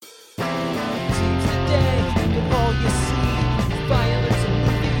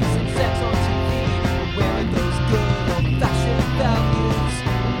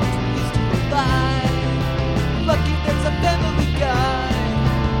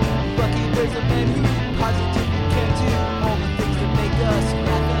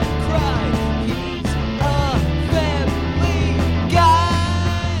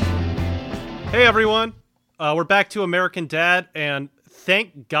everyone. We're back to American Dad, and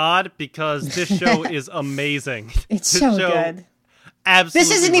thank God, because this show is amazing. It's so good. Absolutely.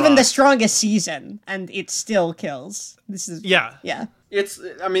 This isn't even the strongest season, and it still kills. This is yeah. This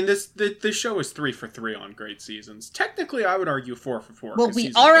show is 3 for 3 on great seasons. Technically, I would argue 4 for 4. Well,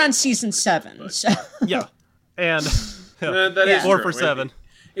 we are on season 7, so yeah, and that is 4 true. for 7.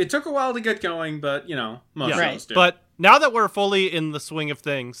 It took a while to get going, but most shows do. But now that we're fully in the swing of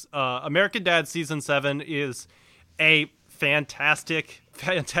things, American Dad season 7 is a fantastic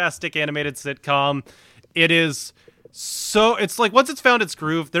animated sitcom. It is so, it's like once it's found its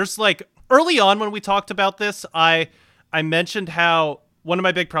groove, there's like early on when we talked about this, I mentioned how one of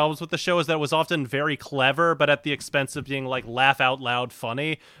my big problems with the show is that it was often very clever, but at the expense of being like laugh out loud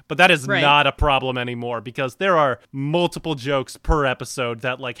funny. But that is not a problem anymore, because there are multiple jokes per episode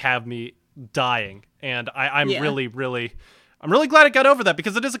that like have me dying. And I'm really glad it got over that,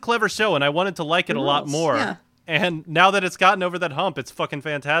 because it is a clever show and I wanted to like it a lot more. Yeah. And now that it's gotten over that hump, it's fucking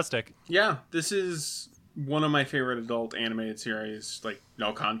fantastic. Yeah, this is one of my favorite adult animated series, like,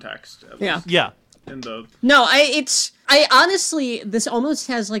 no context. Yeah. I honestly, this almost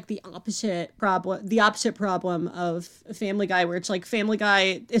has like the opposite problem of Family Guy, where it's like Family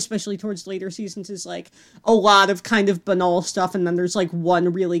Guy, especially towards later seasons, is like a lot of kind of banal stuff, and then there's like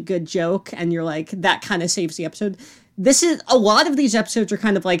one really good joke, and you're like, that kind of saves the episode. This is, a lot of these episodes are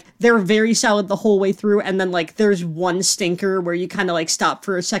kind of like, they're very solid the whole way through, and then like there's one stinker where you kind of like stop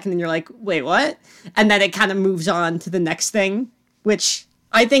for a second and you're like, wait, what? And then it kind of moves on to the next thing, which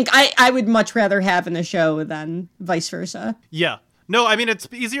I think I would much rather have in a show than vice versa. Yeah. No, I mean, it's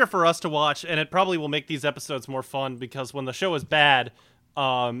easier for us to watch, and it probably will make these episodes more fun, because when the show is bad,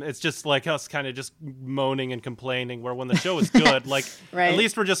 it's just like us kind of just moaning and complaining, where when the show is good, like, at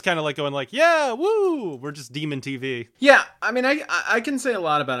least we're just kind of like going like, yeah, woo, we're just demon TV. Yeah, I mean, I can say a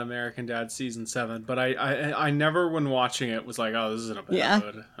lot about American Dad season 7, but I never, when watching it, was like, oh, this isn't a bad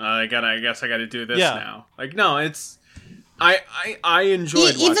episode. I guess I gotta do this now. Like, no, it's... I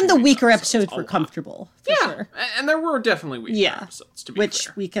enjoyed even the weaker episodes were comfortable. For sure. And there were definitely weaker episodes, to be which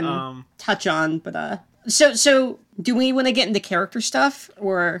fair. We can touch on, but so do we want to get into character stuff,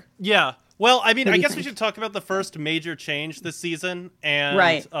 or? Yeah. Well, I mean, I guess we should talk about the first major change this season, and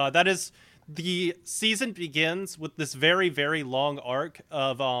that is the season begins with this very, very long arc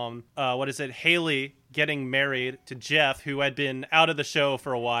of Haley getting married to Jeff, who had been out of the show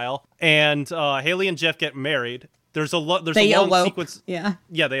for a while, and Haley and Jeff get married. There's a long sequence. Yeah,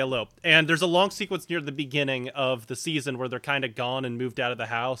 they elope. And there's a long sequence near the beginning of the season where they're kind of gone and moved out of the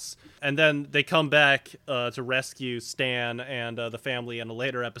house. And then they come back to rescue Stan and the family in a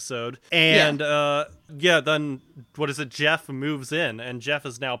later episode. And then Jeff moves in, and Jeff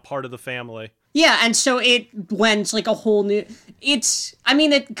is now part of the family. Yeah, and so it blends like a whole new...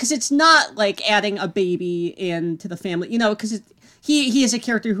 because it's not like adding a baby into the family, because he is a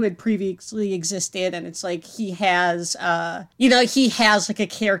character who had previously existed, and it's like he has like a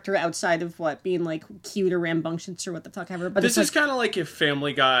character outside of being like cute or rambunctious or what the fuck ever. But this is kind of like if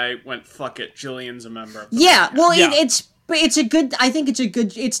Family Guy went, fuck it, Jillian's a member of the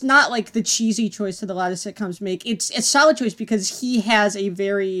it's not like the cheesy choice that a lot of sitcoms make. It's a solid choice because he has a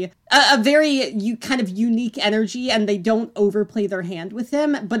very kind of unique energy, and they don't overplay their hand with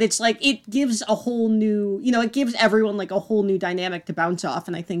him, but it's like it gives a whole new, it gives everyone like a whole new dynamic to bounce off,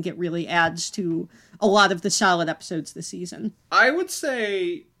 and I think it really adds to a lot of the solid episodes this season. I would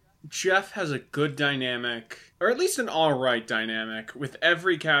say Jeff has a good dynamic, or at least an alright dynamic, with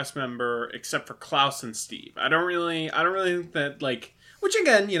every cast member except for Klaus and Steve. I don't really think that, like, which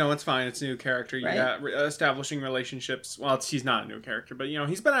again, it's fine, it's a new character, you got establishing relationships. Well, he's not a new character, but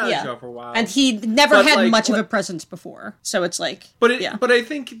he's been out of the show for a while. And he never had much of a presence before, so it's like... But I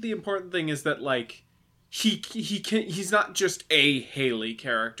think the important thing is that, like, he's not just a Haley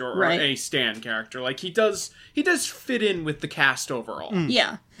character or a Stan character. Like, he does fit in with the cast overall.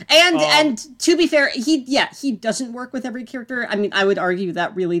 Yeah. And to be fair, he doesn't work with every character. I mean, I would argue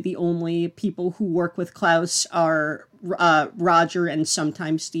that really the only people who work with Klaus are Roger and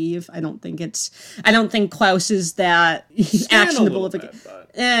sometimes Steve. I don't think Klaus is that actionable of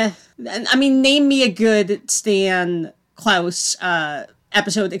a name me a good Stan Klaus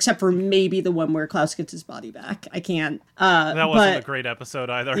episode, except for maybe the one where Klaus gets his body back. I can't. That wasn't a great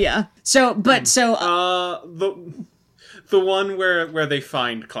episode either. Yeah. The one where they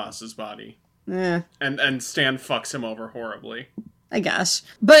find Klaus's body. And Stan fucks him over horribly. I guess.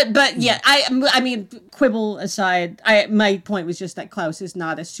 But yeah, I mean, quibble aside, my point was just that Klaus is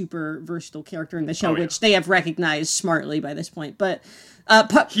not a super versatile character in the show, which they have recognized smartly by this point. But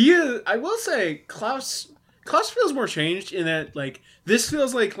he is, I will say, Klaus Klaus feels more changed in that, like, this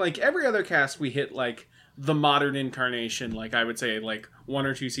feels like every other cast we hit, like, the modern incarnation, like, I would say, like, 1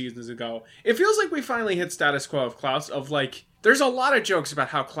 or 2 seasons ago. It feels like we finally hit status quo of Klaus, of, like, there's a lot of jokes about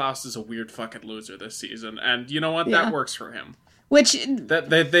how Klaus is a weird fucking loser this season, and you know what? Yeah. That works for him. Which... That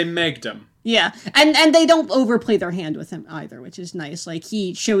they megged him. Yeah, and they don't overplay their hand with him either, which is nice. Like,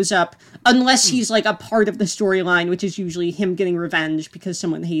 he shows up, unless he's, like, a part of the storyline, which is usually him getting revenge because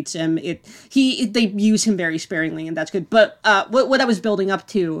someone hates him. They use him very sparingly, and that's good. But what I was building up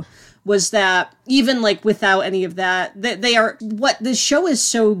to was that even, like, without any of that, they are what this show is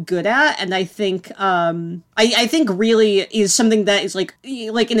so good at, and I think I think really is something that is like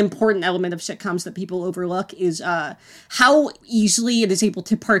an important element of sitcoms that people overlook is how easily it is able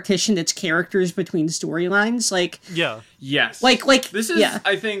to partition its characters between storylines. Like, Yeah. Yes. like this is yeah.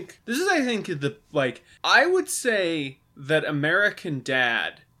 I think the, like, I would say that American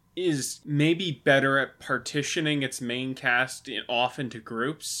Dad is maybe better at partitioning its main cast off into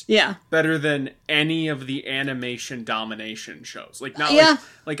groups. Yeah. Better than any of the animation domination shows. Like, not Yeah.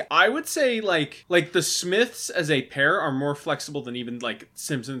 like I would say like the Smiths as a pair are more flexible than even like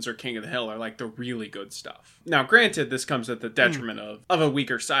Simpsons or King of the Hill are like the really good stuff. Now, granted, this comes at the detriment of a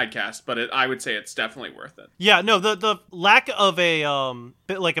weaker side cast, but I would say it's definitely worth it. Yeah, no, the lack of a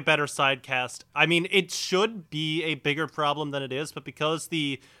like a better side cast. I mean, it should be a bigger problem than it is, but because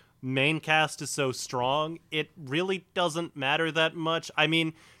the main cast is so strong, it really doesn't matter that much. I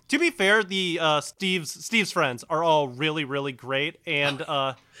mean, to be fair, the Steve's friends are all really, really great, and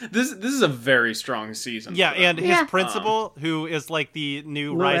this is a very strong season. yeah, and his Yeah. principal, who is like the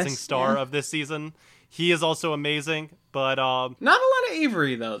new Lewis, rising star yeah. of this season, he is also amazing. But Not a lot of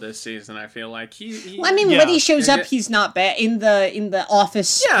Avery though this season. I feel like he Well, I mean, Yeah. when he shows Yeah, up, he's not bad in the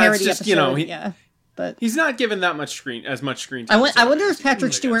Office Yeah, it's parody just, episode. you know, yeah, but he's not given that much screen time. I wonder if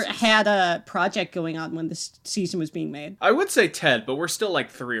Patrick I Stewart guess. had a project going on when this season was being made. I would say Ted, but we're still like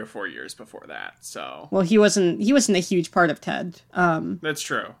 3 or 4 years before that. So Well, he wasn't a huge part of Ted. that's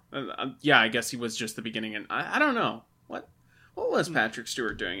true. Yeah, I guess he was just the beginning. And I don't know what was Patrick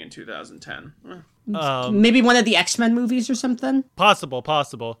Stewart doing in 2010. Maybe one of the X-Men movies or something.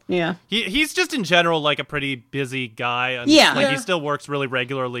 possible. Yeah. He's just in general like a pretty busy guy, and Yeah. like Yeah. he still works really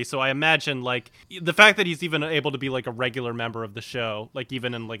regularly. So I imagine like the fact that he's even able to be like a regular member of the show, like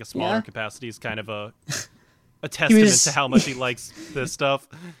even in like a smaller Yeah. capacity, is kind of a testament was- to how much he likes this stuff.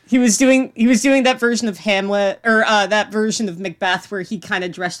 He was doing that version of Hamlet or that version of Macbeth where he kind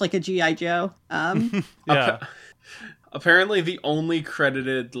of dressed like a GI Joe. Yeah. Apparently, the only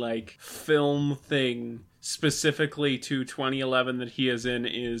credited like film thing specifically to 2011 that he is in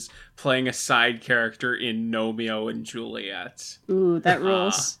is playing a side character in Romeo and Juliet. Ooh, that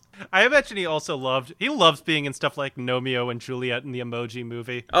rules. I imagine he loves being in stuff like Romeo and Juliet in the Emoji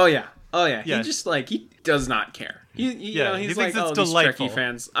Movie. Oh yeah. Yeah. He just like he does not care. You know, he he's thinks like, it's these delightful. Trekkie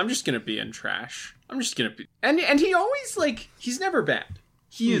fans. I'm just gonna be in trash. I'm just gonna be, and he always like he's never bad.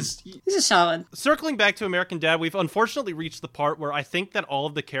 He is. This is solid. Circling back to American Dad, we've unfortunately reached the part where I think that all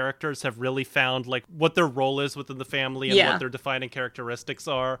of the characters have really found like what their role is within the family and Yeah. what their defining characteristics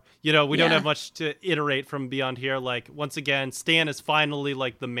are. You know, we don't Yeah. have much to iterate from beyond here. Like, once again, Stan is finally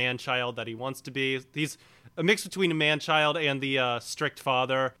like the man-child that he wants to be. He's a mix between a man-child and the strict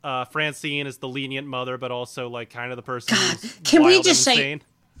father. Francine is the lenient mother, but also like kind of the person who's can we wild just and say- insane.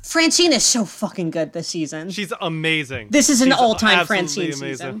 Francine is so fucking good this season. She's amazing. This is an She's all-time absolutely Francine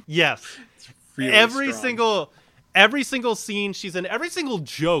season. Yes. really every strong. single scene she's in, every single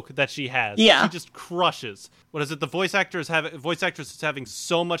joke that she has, Yeah. she just crushes. What is it? The voice actress is having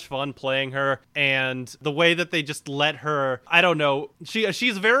so much fun playing her, and the way that they just let her, I don't know,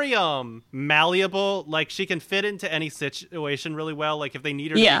 she's very malleable. Like, she can fit into any situation really well. Like, if they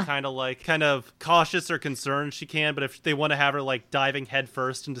need her to Yeah. be kind of cautious or concerned, she can. But if they want to have her like diving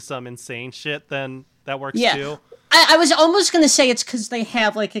headfirst into some insane shit, then that works Yeah. too. I was almost going to say it's because they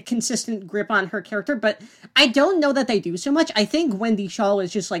have like a consistent grip on her character, but I don't know that they do so much. I think Wendy Shaw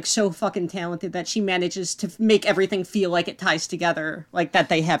is just like so fucking talented that she manages to make everything feel like it ties together, like that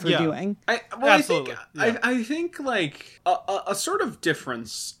they have her Yeah. doing. Absolutely, yeah. I think like a sort of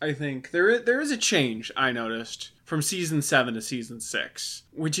difference. I think there is a change I noticed from season 7 to season 6,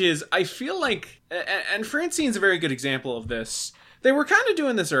 which is I feel like, and Francine's a very good example of this. They were kind of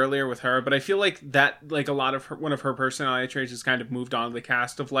doing this earlier with her, but I feel like that, like a lot of one of her personality traits has kind of moved on to the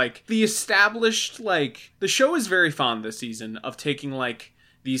cast of like the established, like the show is very fond this season of taking like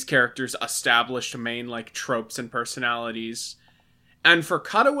these characters' established main like tropes and personalities, and for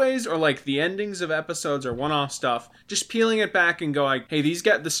cutaways or like the endings of episodes or one-off stuff, just peeling it back and going, hey,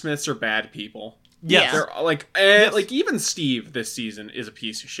 the Smiths are bad people. Yes. They're like even Steve this season is a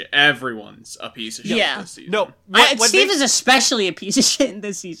piece of shit. Everyone's a piece of shit this season. No, Steve is especially a piece of shit in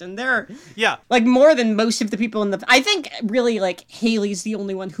this season. They're yeah, like more than most of the people in the. I think really like Haley's the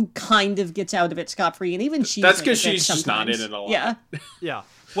only one who kind of gets out of it scot free, and even she's that's because she's just not in it a lot. Yeah, yeah.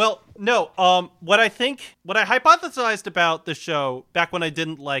 Well, no. What I hypothesized about the show back when I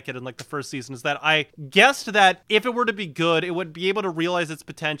didn't like it in like the first season is that I guessed that if it were to be good, it would be able to realize its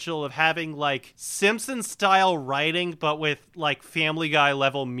potential of having like Simpsons style writing, but with like Family Guy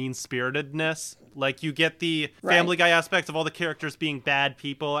level mean spiritedness. Like you get the Family Guy aspects of all the characters being bad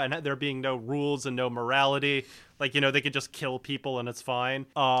people and there being no rules and no morality. Like, you know, they could just kill people and it's fine.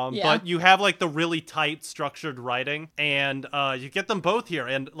 But you have like the really tight structured writing and you get them both here.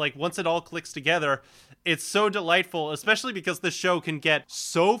 And like once it all clicks together, it's so delightful, especially because the show can get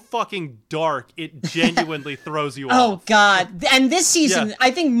so fucking dark. It genuinely throws you off. Oh God. And this season,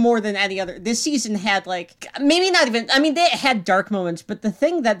 I think more than any other, this season had like, maybe not even, I mean, they had dark moments, but the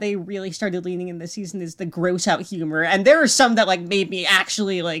thing that they really started leaning in this season is the gross out humor. And there are some that like made me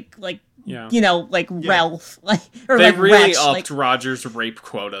actually like, you know, like Ralph, like, or they like really Wretch, upped like, Roger's rape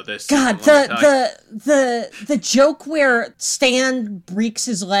quota this God, season. the joke where Stan breaks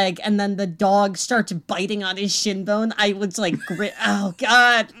his leg and then the dog starts biting on his shin bone, I was like, oh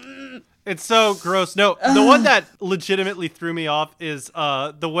God. It's so gross. No, the one that legitimately threw me off is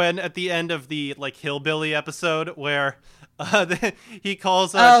the one at the end of the like Hillbilly episode where he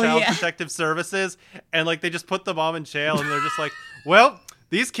calls Child Protective Services and like they just put the mom in jail and they're just like, well,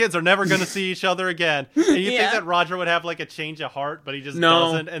 these kids are never going to see each other again. And you think that Roger would have like a change of heart, but he just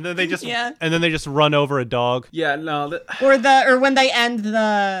doesn't. And then they just run over a dog. Yeah, no. Or when they end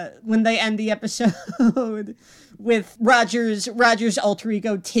the episode with Roger's alter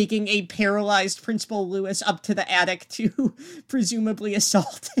ego taking a paralyzed Principal Lewis up to the attic to presumably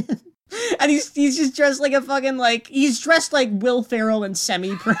assault him. And he's just dressed like a fucking like he's dressed like Will Ferrell in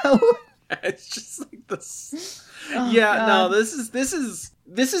Semi-Pro. It's just like this. Oh, yeah, God. No,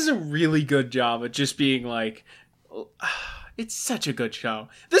 this is a really good job at just being like, it's such a good show.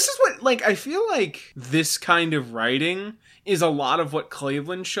 This is what, like, I feel like this kind of writing is a lot of what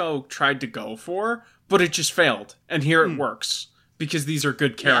Cleveland show tried to go for, but it just failed. And here it works. Because these are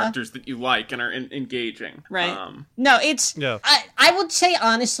good characters that you like and are engaging. Right. No, it's... Yeah. I would say,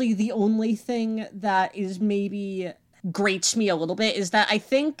 honestly, the only thing that is maybe grates me a little bit is that I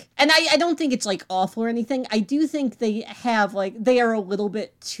think, and I don't think it's like awful or anything, I do think they have like, they are a little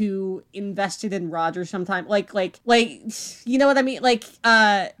bit too invested in Roger sometimes, like you know what I mean, like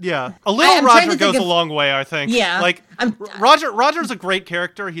yeah, a little Roger goes a long way, I think. Yeah, like Roger's a great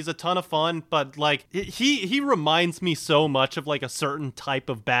character, he's a ton of fun, but like he reminds me so much of like a certain type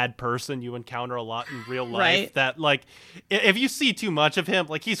of bad person you encounter a lot in real life, that like if you see too much of him,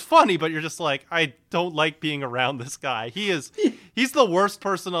 like he's funny, but you're just like, I don't like being around this guy. He's the worst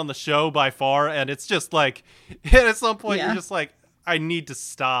person on the show by far, and it's just like at some point you're just like, I need to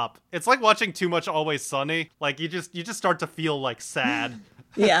stop. It's like watching too much Always Sunny. Like you just start to feel like sad.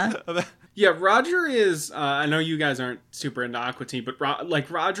 Yeah. Yeah, Roger is, I know you guys aren't super into Aqua Teen, but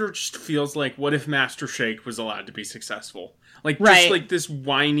Roger just feels like, what if Master Shake was allowed to be successful? Like, just like this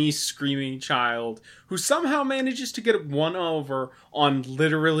whiny, screaming child who somehow manages to get one over on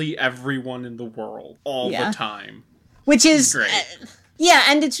literally everyone in the world all the time. Which is great.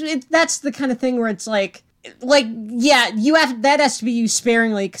 And it's that's the kind of thing where it's like you have, that has to be used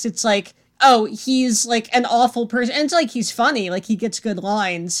sparingly, because it's like, oh, he's like an awful person, and it's like he's funny, like he gets good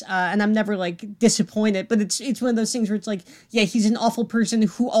lines, and I'm never like disappointed, but it's one of those things where it's like, yeah, he's an awful person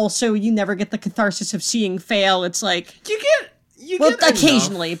who also you never get the catharsis of seeing fail. It's like you get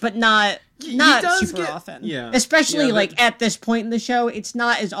occasionally, but not super often. Yeah, especially like at this point in the show, it's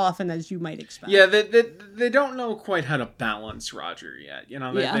not as often as you might expect. Yeah, they don't know quite how to balance Roger yet. You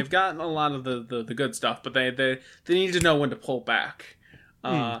know, they've gotten a lot of the good stuff, but they need to know when to pull back.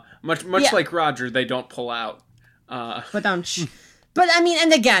 Much like Roger, they don't pull out. But I mean,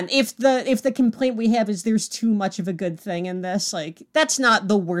 and again, if the complaint we have is there's too much of a good thing in this, like that's not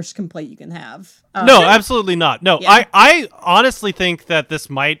the worst complaint you can have. No, absolutely not. No, I honestly think that this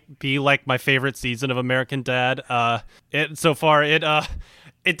might be like my favorite season of American Dad.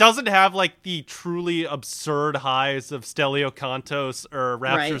 It doesn't have like the truly absurd highs of Stelio Cantos or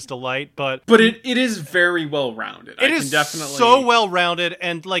Rapture's Delight, but it is very well rounded. It is definitely so well rounded,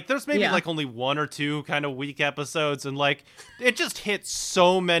 and like there's maybe like only one or two kind of weak episodes, and like it just hits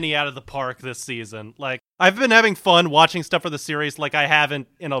so many out of the park this season. Like I've been having fun watching stuff for the series like I haven't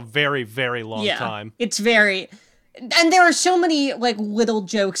in a very, very long time. It's very. And there are so many like little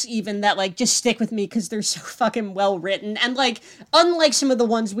jokes even that like just stick with me because they're so fucking well written, and like unlike some of the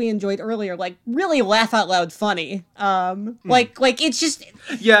ones we enjoyed earlier, like really laugh out loud funny. Like it's just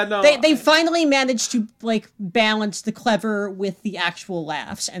they finally managed to like balance the clever with the actual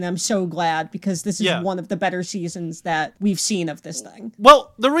laughs, and I'm so glad because this is one of the better seasons that we've seen of this thing.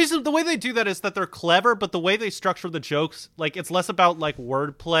 Well, the way they do that is that they're clever, but the way they structure the jokes, like it's less about like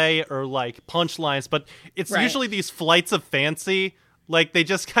wordplay or like punchlines, but it's usually these flights of fancy. Like they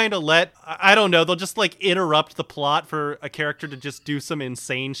just kind of I don't know, they'll just like interrupt the plot for a character to just do some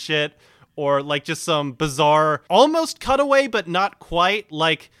insane shit, or like just some bizarre almost cutaway but not quite.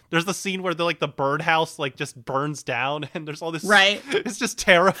 Like there's the scene where the birdhouse like just burns down and there's all this it's just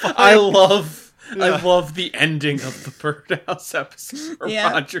terrifying. I love the ending of the birdhouse episode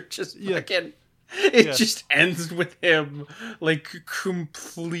where Roger just fucking It just ends with him, like,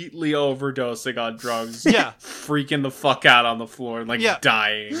 completely overdosing on drugs. Yeah. Freaking the fuck out on the floor, like,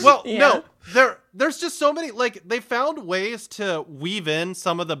 dying. Well, no, there's just so many, like, they found ways to weave in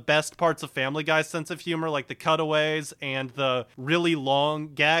some of the best parts of Family Guy's sense of humor, like the cutaways and the really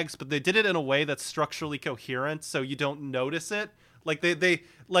long gags, but they did it in a way that's structurally coherent, so you don't notice it. Like they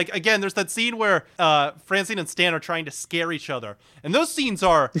like, again, there's that scene where Francine and Stan are trying to scare each other, and those scenes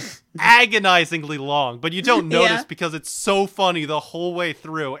are agonizingly long, but you don't notice because it's so funny the whole way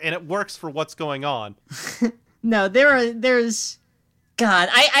through, and it works for what's going on. No, there's God,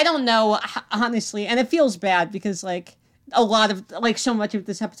 I don't know, honestly, and it feels bad because like a lot of like so much of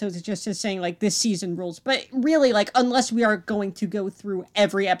this episode is just saying like this season rules, but really like unless we are going to go through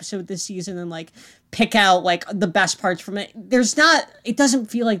every episode this season and like pick out like the best parts from it, it doesn't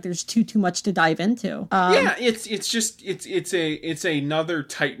feel like there's too much to dive into. It's another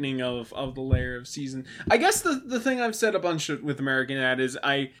tightening of the layer of season. I guess the thing I've said a bunch with American Dad is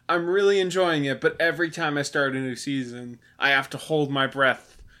I'm really enjoying it, but every time I start a new season I have to hold my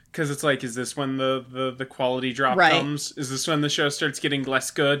breath. Because it's like, is this when the quality drop comes? Is this when the show starts getting less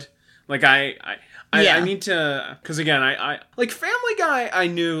good? Like, I need to... Because, again, I like, Family Guy, I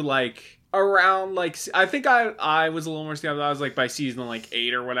knew, like, around, like... I think I was a little more skeptical. I was, like, by season, like,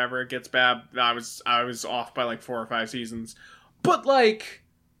 8 or whatever, it gets bad. I was off by, like, 4 or 5 seasons. But, like,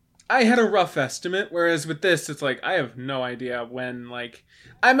 I had a rough estimate, whereas with this, it's like, I have no idea when, like...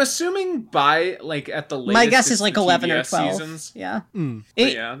 I'm assuming by, like, at the latest... My guess is, like, 11 or 12. Seasons. Yeah.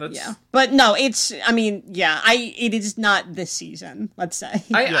 That's... Yeah. But, no, it's... I mean, it is not this season, let's say.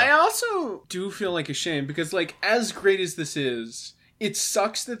 I also do feel like a shame, because, like, as great as this is, it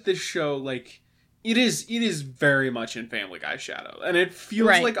sucks that this show, like... It is very much in Family Guy's shadow. And it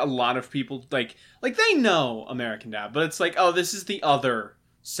feels like a lot of people, like, they know American Dad, but it's like, oh, this is the other...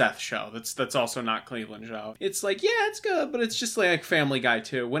 Seth show that's also not Cleveland show. It's like, yeah, it's good, but it's just like Family Guy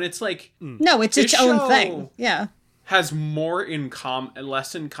too. When it's like, no, it's its own thing. Yeah, has more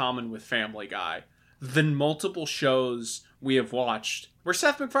less in common with Family Guy than multiple shows we have watched where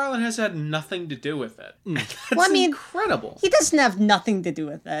Seth MacFarlane has had nothing to do with it. That's incredible. He doesn't have nothing to do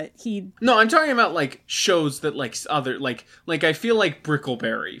with it. No, I'm talking about like shows that like other like I feel like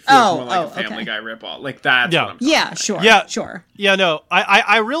Brickleberry feels more like a Family Guy ripoff. Like that's what I'm talking about. Sure. Yeah, sure. Yeah, no,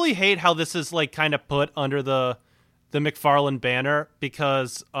 I really hate how this is like kind of put under the MacFarlane banner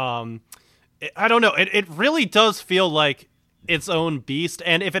because I don't know, it really does feel like its own beast.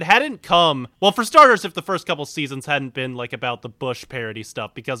 And if it hadn't come, well, for starters, if the first couple seasons hadn't been like about the Bush parody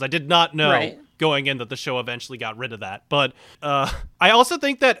stuff, because I did not know going in that the show eventually got rid of that. But I also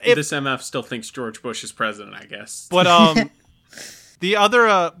think that this MF still thinks George Bush is president, I guess. But the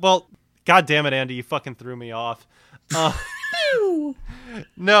other well, god damn it, Andy, you fucking threw me off.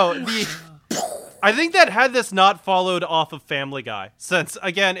 No, I think that had this not followed off of Family Guy, since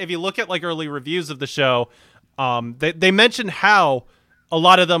again, if you look at like early reviews of the show, they mentioned how a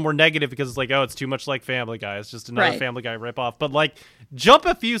lot of them were negative because it's like, oh, it's too much like Family Guy. It's just another Family Guy ripoff. But like, jump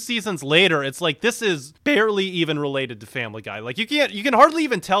a few seasons later, it's like this is barely even related to Family Guy. Like you can hardly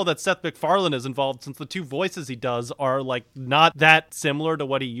even tell that Seth MacFarlane is involved, since the two voices he does are like not that similar to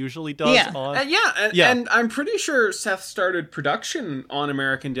what he usually does. And I'm pretty sure Seth started production on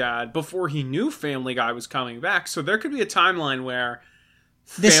American Dad before he knew Family Guy was coming back. So there could be a timeline where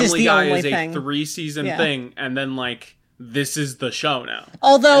Family Guy is a 3-season thing, and then like this is the show now.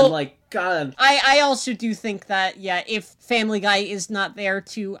 Although, and, like, God, I also do think that if Family Guy is not there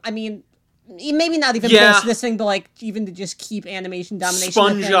to, I mean, maybe not even Yeah. close to this thing, but like even to just keep animation domination.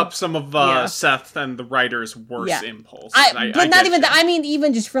 Sponge thing. up some of Yeah. Seth and the writer's worst Yeah. impulse. But not get even you. that. I mean,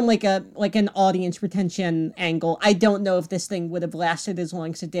 even just from like an audience retention angle, I don't know if this thing would have lasted as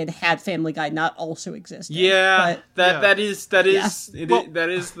long as it did had Family Guy not also existed. Yeah, But that is Well- that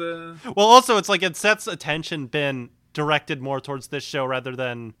is the Well, also, it's like, had Seth's attention been directed more towards this show rather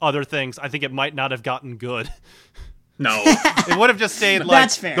than other things, I think it might not have gotten good. no. It would have just stayed like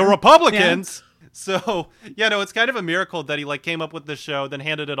That's fair. the Republicans. So, yeah, no, it's kind of a miracle that he like came up with this show, then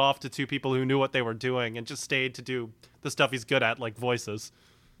handed it off to two people who knew what they were doing and just stayed to do the stuff he's good at, like voices.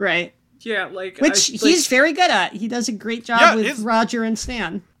 right. Yeah, like Which he's very good at. He does a great job Yeah, with his- Roger and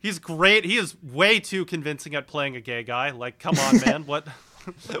Stan. He's great. He is way too convincing at playing a gay guy. Like, come on, man. What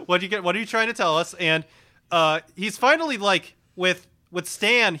what are you trying to tell us? And he's finally like with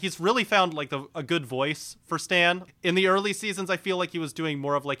Stan, he's really found like a good voice for Stan. In the early seasons, I feel like he was doing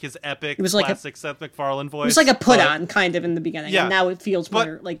more of like his epic was like classic Seth MacFarlane voice. It was like a put on kind of in the beginning, yeah. and now it feels But-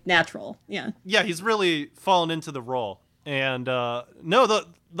 more like natural. Yeah. Yeah, he's really fallen into the role. And no,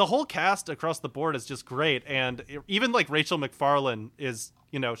 the whole cast across the board is just great. And even like Rachel McFarlane is,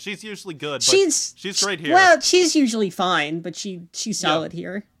 she's usually good, but she's great here. Well, she's usually fine, but she's solid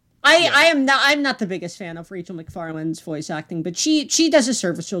here. I'm not the biggest fan of Rachel McFarlane's voice acting, but she does a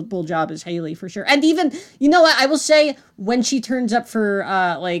serviceable job as Haley for sure. And even what I will say, when she turns up for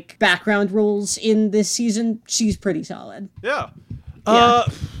like background roles in this season, she's pretty solid. Yeah. Yeah.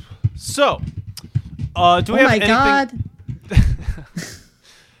 So, do we Oh have my anything? god.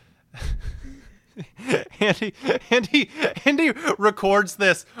 Andy records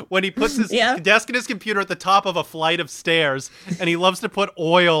this when he puts his Yeah. desk and his computer at the top of a flight of stairs, and he loves to put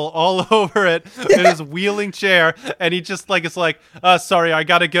oil all over it in his wheeling chair, and he just like is like, sorry, I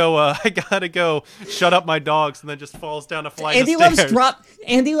gotta go shut up my dogs, and then just falls down a flight Andy of stairs.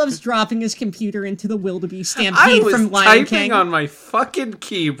 loves dropping his computer into the wildebeest I stampede was from Lion typing King. on my fucking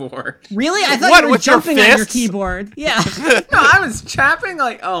keyboard. Really? I thought What, you were with your jumping on your fists? keyboard. Yeah. No, I was tapping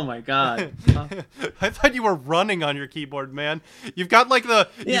like, oh my god. I thought you were running on your keyboard, man. You've got like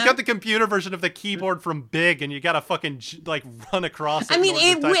you've got the computer version of the keyboard from Big, and you gotta fucking like run across it. I mean,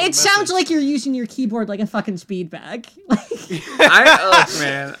 in order to type a it sounds message. like you're using your keyboard like a fucking speed bag.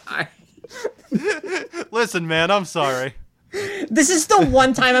 Listen, man, I'm sorry. This is the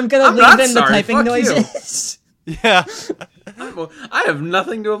one time I'm gonna I'm leave not in the sorry, typing fuck you. noises. Yeah. I have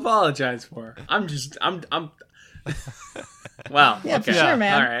nothing to apologize for. I'm wow. Yeah, okay. for sure,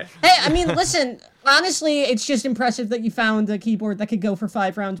 man. All right. Hey, I mean, listen, honestly, it's just impressive that you found a keyboard that could go for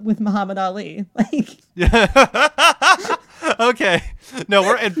 5 rounds with Muhammad Ali. Like, Okay. No,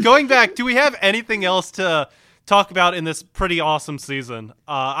 we're going back. Do we have anything else to talk about in this pretty awesome season?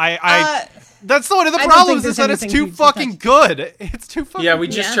 That's one of the I don't problems think is that there's it's anything too to fucking good. It's too fucking Yeah, we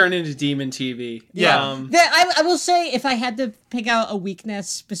just Yeah. turned into Demon TV. Yeah. I will say, if I had to pick out a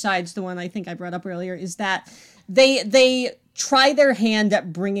weakness besides the one I think I brought up earlier, is that they try their hand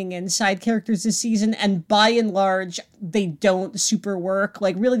at bringing in side characters this season, and by and large, they don't super work.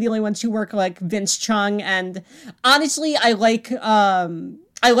 Like, really, the only ones who work are, like, Vince Chung, and honestly, I like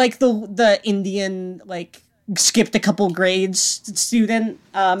the Indian, like, skipped a couple grades student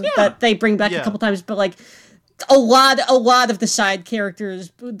that they bring back Yeah. a couple times, but like a lot of the side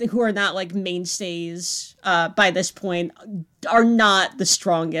characters who are not like mainstays by this point are not the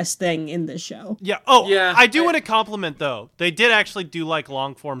strongest thing in this show. Yeah. Oh, Yeah. I do want to compliment though. They did actually do like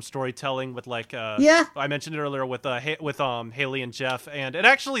long form storytelling with like Yeah. I mentioned it earlier with Haley and Jeff, and they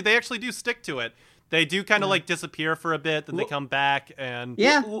actually do stick to it. They do kind of like disappear for a bit, then they come back, and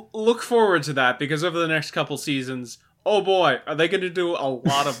Yeah. Look forward to that, because over the next couple seasons, oh boy, are they going to do a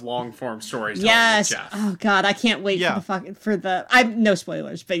lot of long form stories? Yes. With Jeff. Oh god, I can't wait Yeah. for the I'm no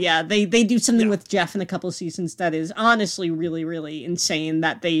spoilers, but yeah, they do something with Jeff in a couple seasons that is honestly really really insane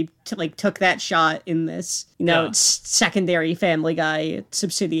that they took that shot in this, Yeah. secondary Family Guy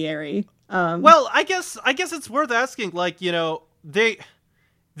subsidiary. well, I guess it's worth asking. Like, they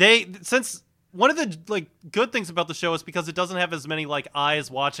since one of the like good things about the show is because it doesn't have as many like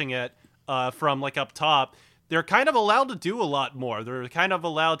eyes watching it from like up top. They're kind of allowed to do a lot more. They're kind of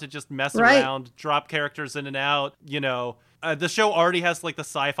allowed to just mess Right. around, drop characters in and out. The show already has like the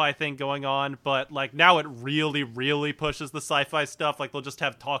sci-fi thing going on, but like now it really, really pushes the sci-fi stuff. Like they'll just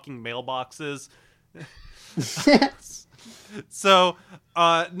have talking mailboxes. So,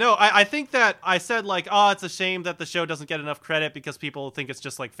 no, I think that I said like, it's a shame that the show doesn't get enough credit because people think it's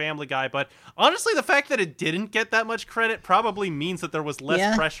just like Family Guy. But honestly, the fact that it didn't get that much credit probably means that there was less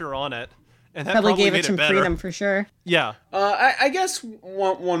Yeah. pressure on it. And that Probably gave made it some better. freedom for sure. Yeah. I guess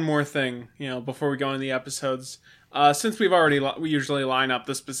one more thing, before we go into the episodes. Since we usually line up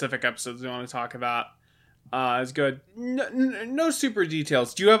the specific episodes we want to talk about, is good. No super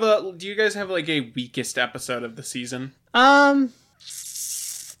details. Do you guys have like a weakest episode of the season? I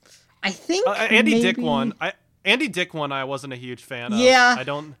think Andy maybe... Dick one. Andy Dick one I wasn't a huge fan of. Yeah, I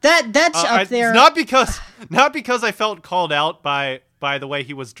don't. That's up there. Not because I felt called out by the way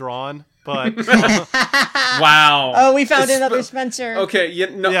he was drawn, but wow. Oh, we found another Spencer. Okay,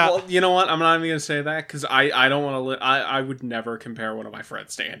 well, you know what? I'm not even gonna say that because I don't want to. I would never compare one of my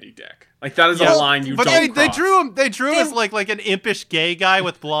friends to Andy Dick. Like that is a line you but don't they cross. drew him as like an impish gay guy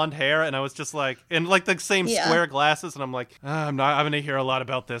with blonde hair, and I was just like, and like the same square glasses, and I'm like, I'm gonna hear a lot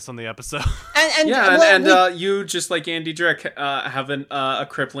about this on the episode. And you just like Andy Dick have a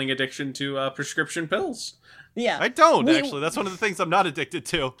crippling addiction to prescription pills. Yeah, I don't actually. That's one of the things I'm not addicted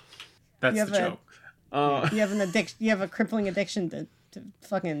to. That's the joke. You have an addiction. You have a crippling addiction to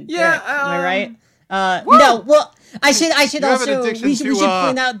fucking. Yeah, dick. Am I right? No, well, I should also we should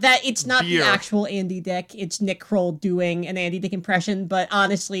point out that it's not beer. the actual Andy Dick. It's Nick Kroll doing an Andy Dick impression, but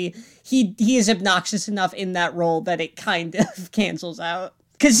honestly, he is obnoxious enough in that role that it kind of cancels out.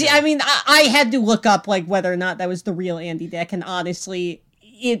 Because I mean, I had to look up like whether or not that was the real Andy Dick, and honestly,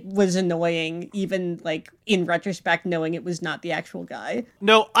 it was annoying, even like in retrospect, knowing it was not the actual guy.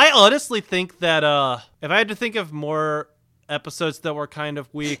 No, I honestly think that if I had to think of more episodes that were kind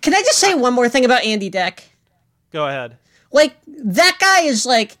of weak. Can I just say one more thing about Andy Dick? Go ahead. Like, that guy is,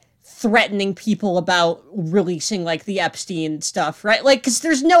 like, threatening people about releasing, like, the Epstein stuff, right? Like, because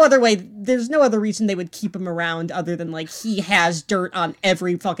there's no other reason they would keep him around other than, like, he has dirt on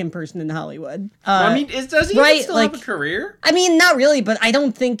every fucking person in Hollywood. I mean, does he even still have a career? I mean, not really, but I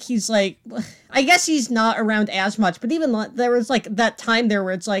don't think he's, like... I guess he's not around as much, but even there was, like, that time there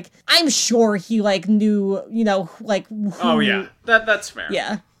where it's, like, I'm sure he, like, knew, you know, like... Who, oh, yeah. That's fair.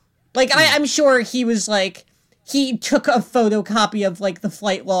 Yeah. Like, I'm sure he was, like... He took a photocopy of, like, the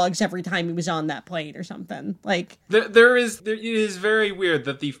flight logs every time he was on that plane or something. Like... It is very weird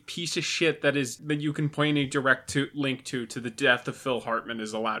that the piece of shit that you can point a direct link to the death of Phil Hartman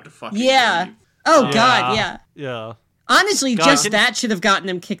is allowed to fucking believe. Oh, God, yeah. Yeah. Honestly, that should have gotten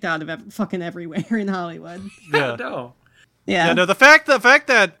him kicked out of fucking everywhere in Hollywood. Yeah. No. Yeah. No, the fact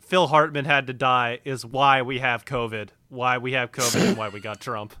that Phil Hartman had to die is why we have COVID. Why we have COVID and why we got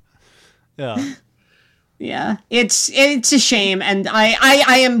Trump. Yeah. Yeah. It's a shame, and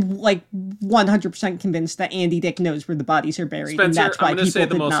I am like 100% convinced that Andy Dick knows where the bodies are buried, Spencer, and that's why I'm going to say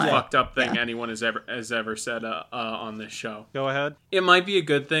the most not. fucked up thing anyone has ever said on this show. Go ahead. It might be a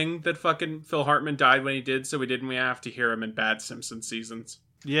good thing that fucking Phil Hartman died when he did, so we didn't have to hear him in bad Simpsons seasons.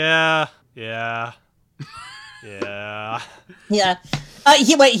 Yeah. Yeah.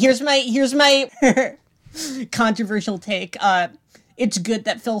 Here's my controversial take. It's good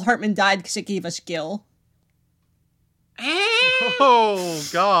that Phil Hartman died because it gave us Gil. Oh,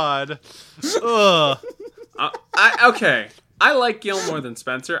 God. Ugh. Okay. I like Gil more than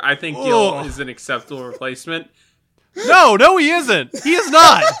Spencer. I think Gil is an acceptable replacement. No, he isn't. He is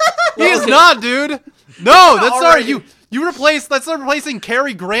not. He is not, dude. No, that's sorry. That's replacing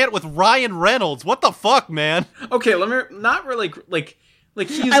Cary Grant with Ryan Reynolds. What the fuck, man? Okay, let me not really like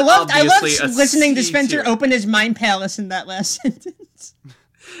he's I loved obviously listening to Spencer C-tier. open his mind palace in that last sentence.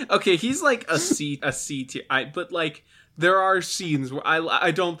 Okay, he's like a C tier. But like there are scenes where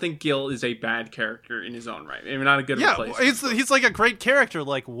I don't think Gil is a bad character in his own right. Maybe not a good replacement. He's like a great character.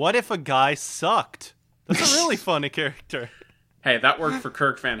 Like, what if a guy sucked? That's a really funny character. Hey, that worked for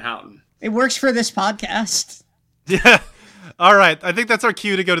Kirk Van Houten. It works for this podcast. Yeah. All right. I think that's our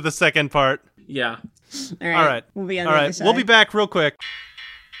cue to go to the second part. Yeah. All right. We'll be on All the right. other side. We'll be back real quick.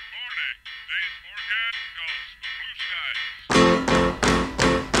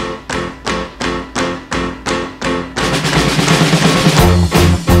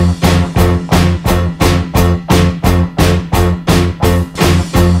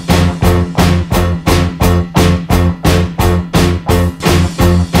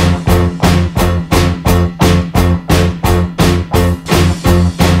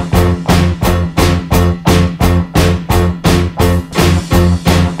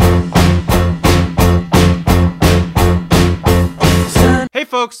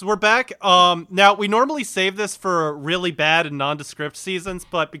 Folks, we're back. Now, we normally save this for really bad and nondescript seasons,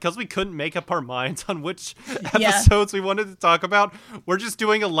 but because we couldn't make up our minds on which episodes we wanted to talk about, we're just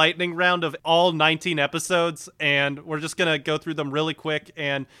doing a lightning round of all 19 episodes, and we're just going to go through them really quick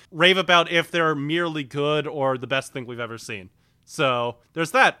and rave about if they're merely good or the best thing we've ever seen. So,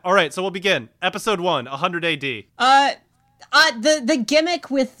 there's that. All right, so we'll begin. Episode 1, 100 AD. The gimmick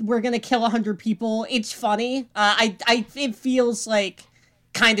with we're gonna kill 100 people, it's funny. It feels like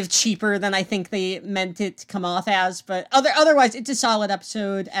kind of cheaper than I think they meant it to come off as. But otherwise, it's a solid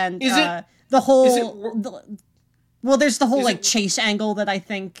episode, and the whole. Well, there's the whole chase angle that I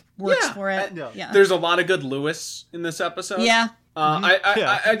think works for it. Yeah. There's a lot of good Lewis in this episode. Yeah.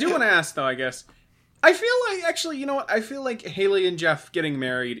 I do want to ask though, I guess. I feel like, actually, you know what? I feel like Haley and Jeff getting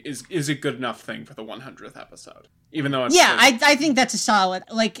married is a good enough thing for the 100th episode. Even though it's... Yeah, I think that's a solid...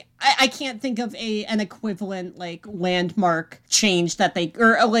 Like, I can't think of an equivalent, like, landmark change that they...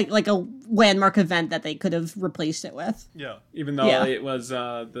 Or, like a landmark event that they could have replaced it with. Yeah. Even though it was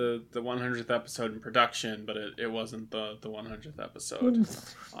the 100th episode in production, but it wasn't the 100th episode.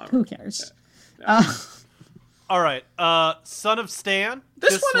 Who cares? Yeah. All right, Son of Stan.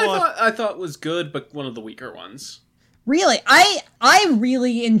 This one I thought was good, but one of the weaker ones. Really, I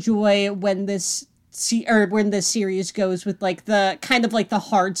really enjoy when this series goes with like the kind of like the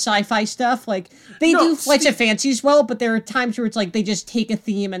hard sci-fi stuff. Like they do Flights of Fancies well, but there are times where it's like they just take a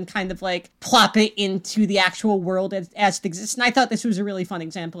theme and kind of like plop it into the actual world as it exists. And I thought this was a really fun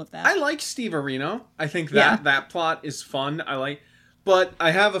example of that. I like Steve Areno. I think that plot is fun. But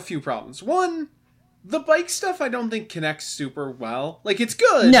I have a few problems. One, the bike stuff I don't think connects super well. Like, it's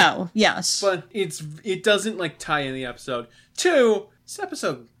good. No, yes. But it doesn't, like, tie in the episode. Two, this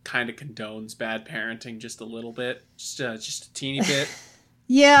episode kind of condones bad parenting just a little bit. Just a teeny bit.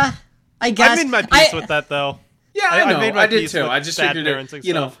 Yeah, I guess. I made my peace with that, though. Yeah, I know. I did too. I just figured it,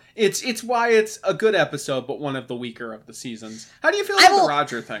 you know, it's why it's a good episode, but one of the weaker of the seasons. How do you feel about the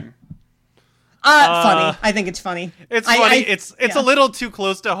Roger thing? Funny. I think it's funny. It's funny. It's a little too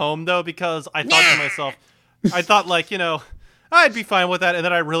close to home though, because I thought to myself, I thought like, you know, I'd be fine with that, and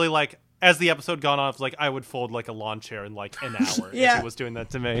then I really like as the episode gone on, I was like I would fold like a lawn chair in like an hour if he was doing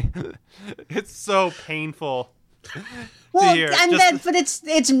that to me. It's so painful. Well, but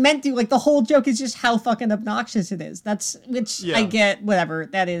it's meant to, like, the whole joke is just how fucking obnoxious it is. I get, whatever,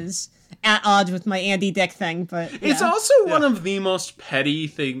 that is at odds with my Andy Dick thing, but it's also one of the most petty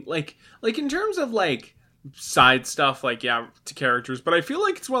thing, like in terms of like side stuff, like to characters, but I feel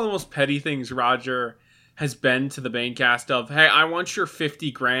like it's one of the most petty things Roger has been to the main cast of, hey, I want your 50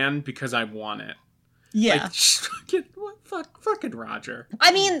 grand because I want it. Yeah. Like, fucking Roger.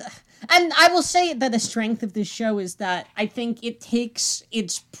 I mean, and I will say that the strength of this show is that I think it takes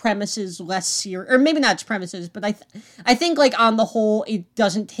its premises less serious, or maybe not its premises, but I think like on the whole, it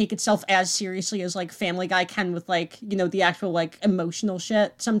doesn't take itself as seriously as like Family Guy can with like, you know, the actual like emotional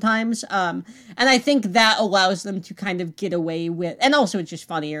shit sometimes. And I think that allows them to kind of get away with, and also it's just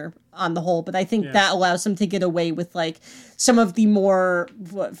funnier on the whole, but I think that allows them to get away with like some of the more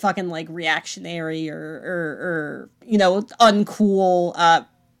fucking like reactionary or you know, uncool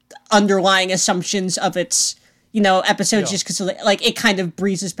underlying assumptions of its, you know, episodes, just because like it kind of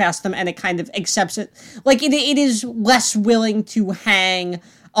breezes past them and it kind of accepts it. Like it is less willing to hang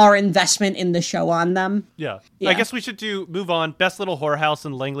our investment in the show on them. Yeah. I guess we should move on. Best Little Whorehouse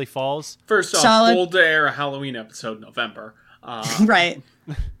in Langley Falls. First off, bold to air a Halloween episode November. Right.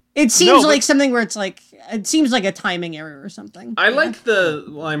 It seems like something where it's like, it seems like a timing error or something. I like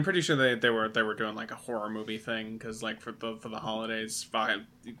I'm pretty sure they were doing like a horror movie thing, because like for the holidays,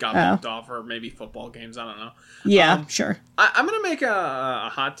 got bumped off, or maybe football games, I don't know. Yeah, sure. I'm gonna make a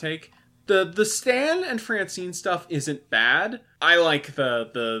hot take. The Stan and Francine stuff isn't bad. I like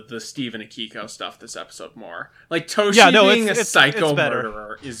the Steve and Akiko stuff this episode more. Like Toshi being a psycho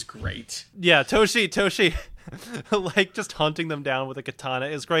murderer is great. Yeah, Toshi like just hunting them down with a katana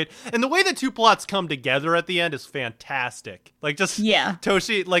is great, and the way the two plots come together at the end is fantastic. Like just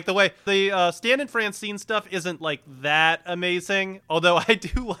Toshi, like the way the Stan and Francine stuff isn't like that amazing, although I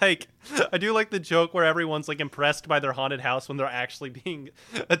do like the joke where everyone's like impressed by their haunted house when they're actually being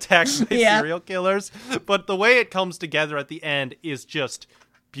attacked by serial killers. But the way it comes together at the end is just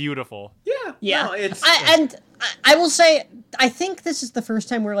beautiful. Yeah. No, I will say, I think this is the first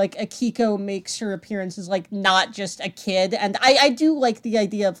time where like Akiko makes her appearance as like not just a kid, and I do like the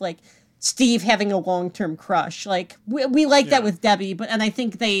idea of like Steve having a long-term crush. Like we like that with Debbie, and I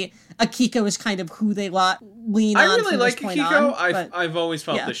think Akiko is kind of who they lean on. I really like Akiko. I've always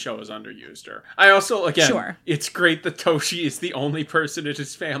felt this show has underused her. I also, again, it's great that Toshi is the only person in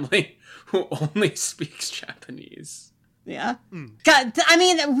his family who only speaks Japanese. Yeah. God, I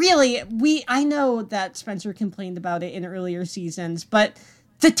mean, really, I know that Spencer complained about it in earlier seasons, but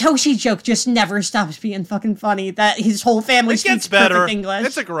the Toshi joke just never stops being fucking funny, that his whole family speaks perfect English.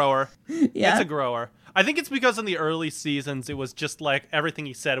 It's a grower. Yeah. It's a grower. I think it's because in the early seasons, it was just like everything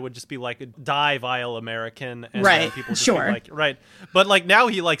he said would just be like, die, vile American. And right. People just be like, right. But like now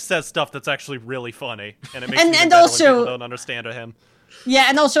he like says stuff that's actually really funny. And it makes and better also, when people don't understand him. Yeah,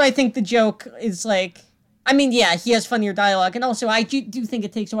 and also I think the joke is like, I mean, yeah, he has funnier dialogue, and also I do think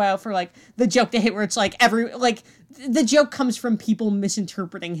it takes a while for like the joke to hit where it's like the joke comes from people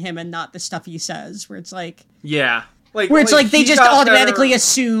misinterpreting him and not the stuff he says, where it's like Yeah. where it's like they he just got automatically better-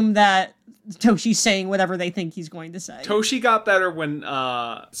 assume that Toshi's saying whatever they think he's going to say. Toshi got better when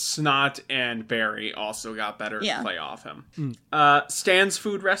Snot and Barry also got better Yeah. to play off him. Stan's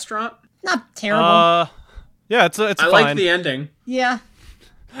Food Restaurant. Not terrible. Yeah, it's I fine. like the ending. Yeah.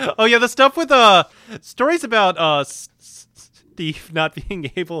 Oh yeah, the stuff with stories about Steve not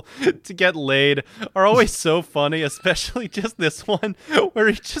being able to get laid are always so funny, especially just this one where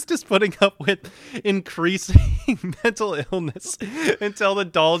he just is putting up with increasing mental illness until the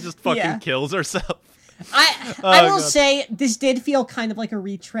doll just fucking Yeah. kills herself. I will God. say this did feel kind of like a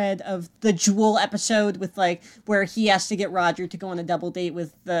retread of the Jewel episode with like where he has to get Roger to go on a double date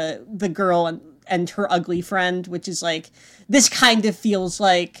with the girl and her ugly friend, which is like this kind of feels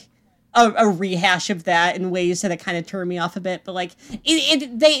like a rehash of that in ways that it kind of turned me off a bit, but like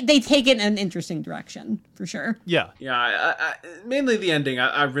they take it in an interesting direction for sure. Yeah. Yeah, I mainly the ending.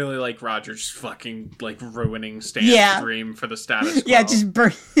 I really like Roger just fucking like ruining Stan's Yeah. dream for the status quo. Yeah, just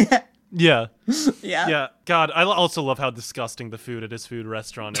burn. Yeah. yeah. Yeah. God, I also love how disgusting the food at his food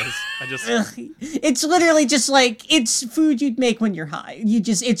restaurant is. I just Ugh. It's literally just like it's food you'd make when you're high.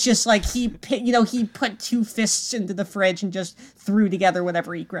 It's just like he put two fists into the fridge and just threw together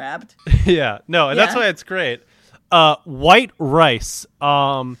whatever he grabbed. yeah. No, and that's Yeah. why it's great. White rice.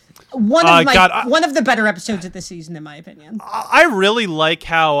 One of the better episodes of this season, in my opinion. I really like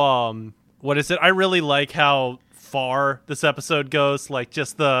how what is it? I really like how far this episode goes. Like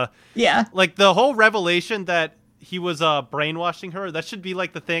just the whole revelation that he was brainwashing her. That should be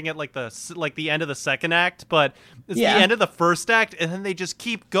like the thing at like the end of the second act, but it's the end of the first act, and then they just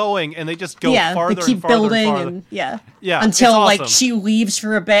keep going and they just go farther they keep and farther building and farther. and Yeah, until it's like awesome. she leaves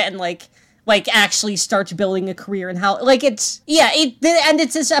for a bit and like actually starts building a career and how and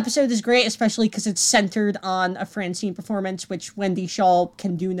it's this episode is great, especially because it's centered on a Francine performance, which Wendy Shaw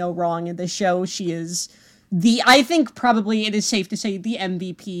can do no wrong in this show. She is I think probably it is safe to say the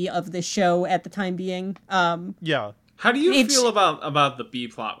MVP of this show at the time being. Yeah. How do you feel about the B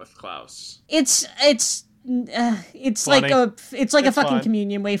plot with Klaus? It's Funny. like a fucking fine.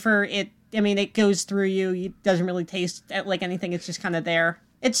 communion wafer. It goes through you. It doesn't really taste like anything. It's just kind of there.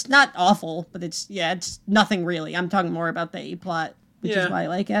 It's not awful, but it's nothing really. I'm talking more about the A plot, which is why I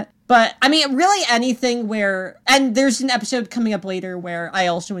like it. But I mean, really anything where, and there's an episode coming up later where I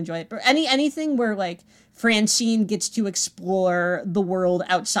also enjoy it. But anything where like Francine gets to explore the world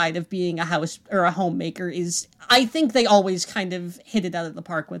outside of being a house or a homemaker is, I think they always kind of hit it out of the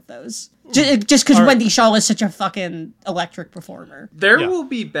park with those. Just because Wendy Shaw is such a fucking electric performer. There Yeah. Will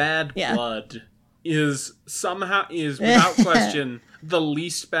Be Bad Yeah. Blood is without question the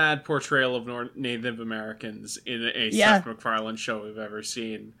least bad portrayal of Native Americans in a Seth MacFarlane show we've ever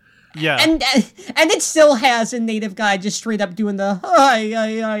seen. Yeah. And it still has a native guy just straight up doing the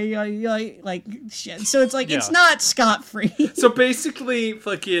ay, like shit. So it's like it's Yeah. not scot-free. So basically,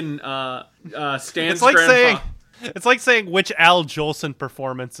 fucking Stan's it's like grandpa. saying which Al Jolson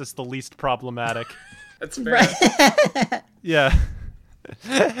performance is the least problematic. That's fair. Yeah.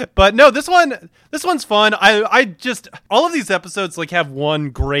 But no, this one's fun. I just all of these episodes like have one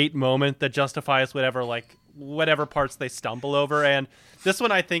great moment that justifies whatever parts they stumble over, and this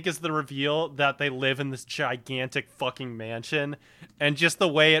one I think is the reveal that they live in this gigantic fucking mansion, and just the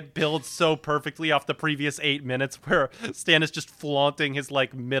way it builds so perfectly off the previous 8 minutes where Stan is just flaunting his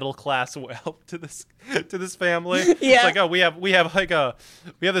like middle class wealth to this family. Yeah. It's like, oh, we have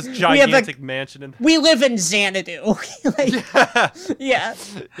this gigantic mansion and We live in Xanadu. Yeah.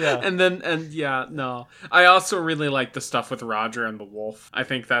 yeah. No. I also really like the stuff with Roger and the wolf. I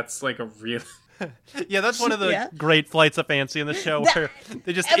think that's like a real. Yeah, that's one of the Yeah. great flights of fancy in the show where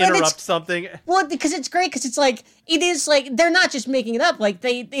they just and then interrupt something. Well, because it's great, because it's like it is like they're not just making it up. Like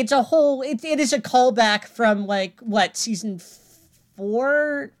it's a whole. It is a callback from like what season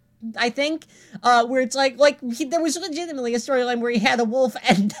 4, I think, where it's like there was legitimately a storyline where he had a wolf,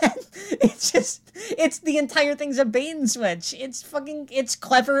 and then it's the entire thing's a bait and switch. It's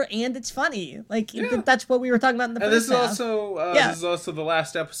clever and it's funny. Like that's what we were talking about in the And first half. this is also the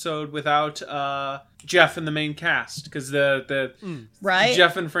last episode without Jeff in the main cast, because the Right?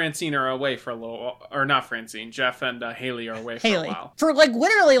 Jeff and Francine are away for a little, or not Francine. Jeff and Haley are away for a while. For like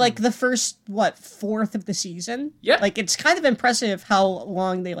literally like the first fourth of the season. Yeah. Like it's kind of impressive how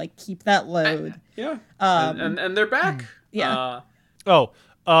long they like keep that load. Yeah, and they're back. Yeah.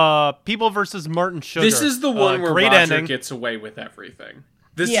 People versus Martin Sugar. This is the one where great Roger ending. gets away with everything.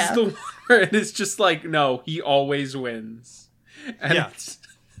 This Yeah. is the one where it is just like, no, he always wins. And Yeah. it's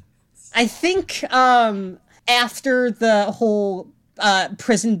I think after the whole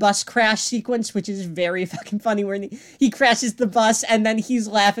prison bus crash sequence, which is very fucking funny, where he crashes the bus and then he's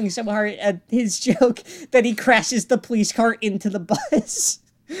laughing so hard at his joke that he crashes the police car into the bus.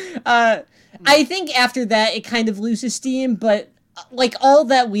 I think after that it kind of loses steam, but like all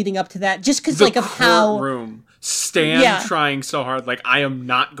that leading up to that, just because like of how room. Stan trying so hard, like, I am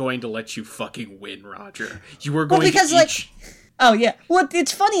not going to let you fucking win, Roger. You are going to each... Oh, yeah. Well,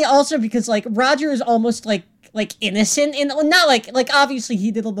 it's funny also because, like, Roger is almost, like innocent. And not, like, obviously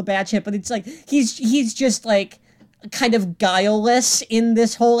he did all the bad shit, but it's, like, he's just, like, kind of guileless in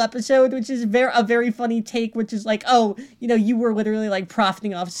this whole episode, which is a very funny take, which is like, oh, you know, you were literally, like,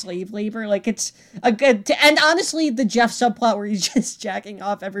 profiting off slave labor. Like, it's a good... and honestly, the Jeff subplot where he's just jacking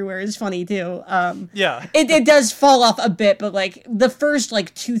off everywhere is funny, too. Yeah. It does fall off a bit, but, like, the first,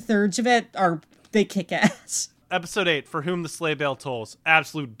 like, 2/3 of it they kick ass. Episode 8, For Whom the Sleigh Bell Tolls.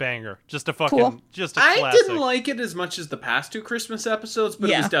 Absolute banger. Just a fucking, just a classic. I didn't like it as much as the past 2 Christmas episodes, but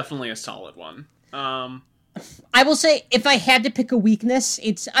it was definitely a solid one. I will say, if I had to pick a weakness,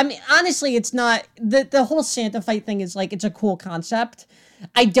 honestly, it's not, the whole Santa fight thing is, like, it's a cool concept.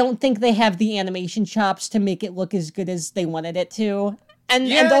 I don't think they have the animation chops to make it look as good as they wanted it to. And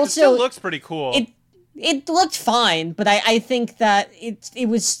also... it still looks pretty cool. It looked fine, but I think that it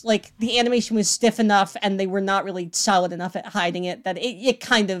was, like, the animation was stiff enough and they were not really solid enough at hiding it that it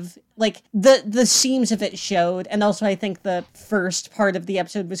kind of, like, the seams of it showed. And also I think the first part of the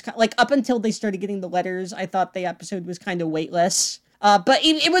episode was, like, up until they started getting the letters, I thought the episode was kind of weightless. But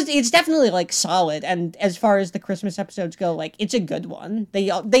it's definitely, like, solid. And as far as the Christmas episodes go, like, it's a good one.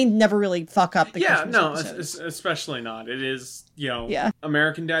 They never really fuck up the Christmas episodes. Especially not. It is, you know,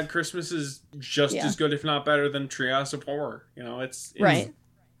 American Dad Christmas is just as good, if not better, than Treehouse of Horror. You know, it's right.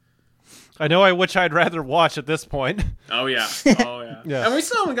 I know which I'd rather watch at this point. Oh, yeah. Yeah. And we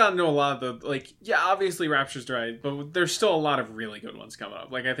still haven't gotten to a lot of the, like, obviously Rapture's right, but there's still a lot of really good ones coming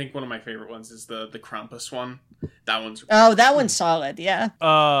up. Like, I think one of my favorite ones is the Krampus one. That one's... that one's solid,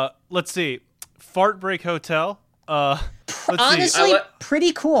 yeah. Let's see. Fart Break Hotel. Honestly,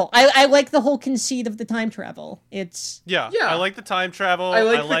 pretty cool. I like the whole conceit of the time travel. It's I like the time travel. I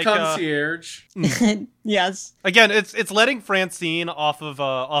like the concierge. Yes. Again, it's letting Francine off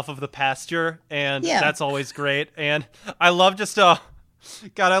of the pasture, and that's always great. And I love just God,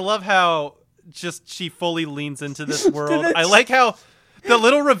 I love how just she fully leans into this world. I like how the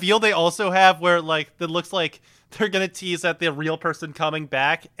little reveal they also have where like that looks like they're gonna tease at the real person coming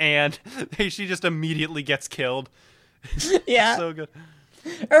back, and she just immediately gets killed. Yeah, so good.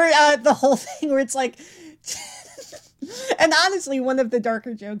 Or the whole thing where it's like, and honestly, one of the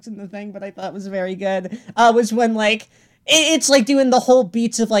darker jokes in the thing, but I thought was very good, was when like it's like doing the whole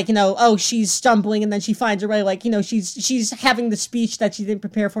beats of like, you know, oh, she's stumbling and then she finds her way, like, you know, she's having the speech that she didn't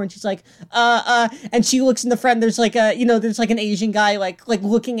prepare for, and she's like, and she looks in the front. There's like there's like an Asian guy like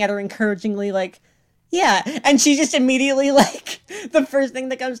looking at her encouragingly, like. Yeah, and she just immediately, like, the first thing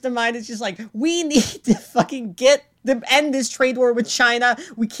that comes to mind is just like, we need to fucking end this trade war with China.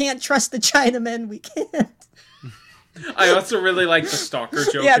 We can't trust the Chinamen. We can't. I also really like the stalker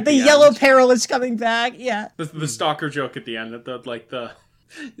joke. Yeah, the yellow peril is coming back. Yeah, the stalker joke at the end of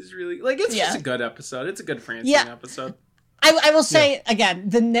is really like it's just a good episode. It's a good Francine episode. I will say again,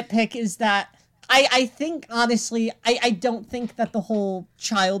 the nitpick is that. I think, honestly, I don't think that the whole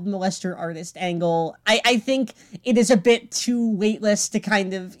child molester artist angle, I think it is a bit too weightless to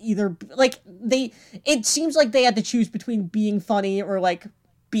kind of either, like, it seems like they had to choose between being funny or, like,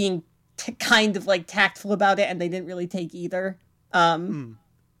 being kind of, like, tactful about it, and they didn't really take either.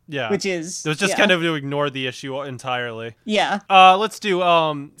 Yeah. Which is... It was just kind of to ignore the issue entirely. Yeah. Let's do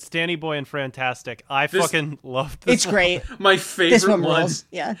Stanny Boy and Fantastic. I fucking love this. It's great. My favorite one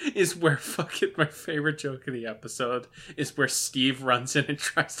yeah. is where fucking my favorite joke of the episode is where Steve runs in and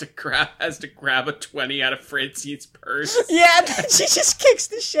has to grab a 20 out of Francine's purse. Yeah, and then she just kicks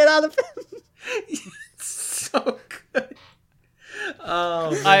the shit out of him. It's so good.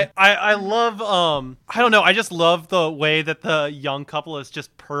 Oh, I love I don't know, I just love the way that the young couple is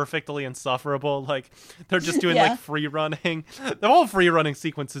just perfectly insufferable. Like they're just doing like free running. The whole free running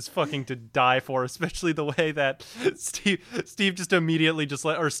sequence is fucking to die for, especially the way that Steve just immediately just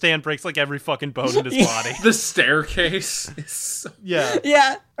or Stan breaks like every fucking bone in his body. The staircase is so...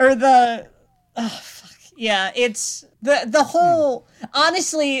 Yeah, or the it's the whole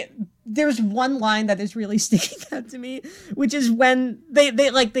honestly there's one line that is really sticking out to me, which is when they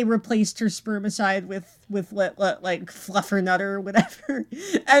replaced her spermicide with like Fluffernutter or whatever,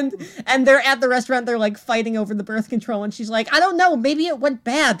 and they're at the restaurant, they're like fighting over the birth control, and she's like, I don't know, maybe it went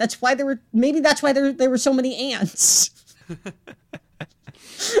bad. That's why there were so many ants.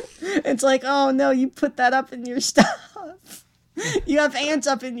 It's like, oh no, you put that up in your stuff. You have ants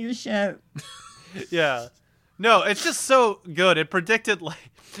up in your shit. Yeah. No, it's just so good. It predicted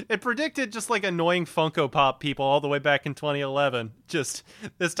just like annoying Funko Pop people all the way back in 2011. Just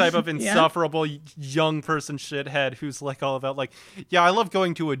this type of insufferable young person shithead who's like all about like, yeah, I love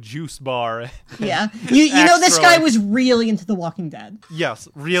going to a juice bar. Yeah. You know this guy was really into The Walking Dead. Yes,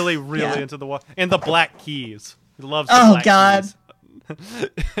 really into and the Black Keys. He loves the Oh Black God. Keys.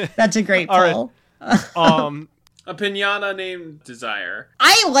 That's a great All poll. A pinata named Desire.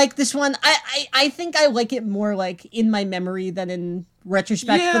 I like this one. I think I like it more like in my memory than in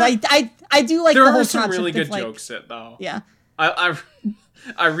retrospect. Yeah. But I do like There the whole are some concept really good of, like, jokes in it, though. Yeah. I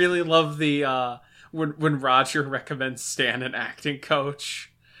really love the when Roger recommends Stan an acting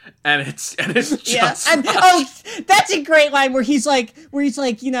coach, and it's just And that's a great line where he's like,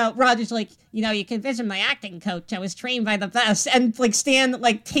 Roger's like, you can visit my acting coach. I was trained by the best. And like Stan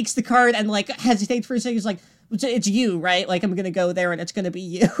like takes the card and like hesitates for a second. He's like, it's you, right? Like, I'm gonna go there and it's gonna be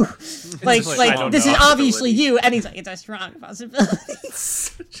you. like this is obviously you. And he's like, it's a strong possibility.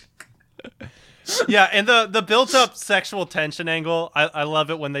 Yeah, and the built-up sexual tension angle, I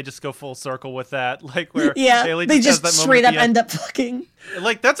love it when they just go full circle with that. Like, where Haley they just just has that straight up moment at the end up fucking.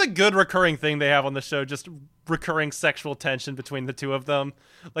 Like, that's a good recurring thing they have on the show, just recurring sexual tension between the two of them.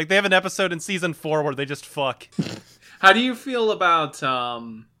 Like, they have an episode in season 4 where they just fuck. How do you feel about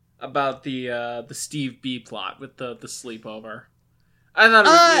the Steve B plot with the sleepover? I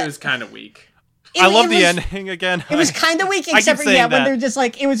thought it was kind of weak. I love the ending again. It was kind of weak, except for when they're just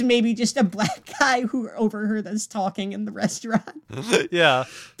like, it was maybe just a black guy who overheard us talking in the restaurant. Yeah.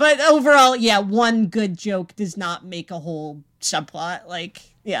 But overall, one good joke does not make a whole subplot. Like,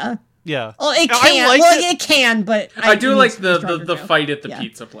 yeah. Yeah. Well, it can. It can, but I do like the fight at the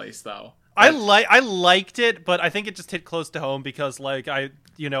pizza place, though. I liked it, but I think it just hit close to home because, like, I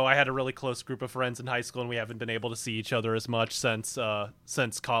had a really close group of friends in high school, and we haven't been able to see each other as much since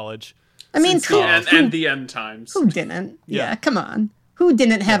college. I mean, and the end times. Who didn't? Yeah, come on. Who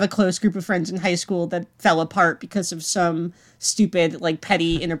didn't have a close group of friends in high school that fell apart because of some stupid, like,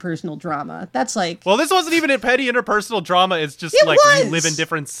 petty interpersonal drama? That's like... Well, this wasn't even a petty interpersonal drama. It's just, we live in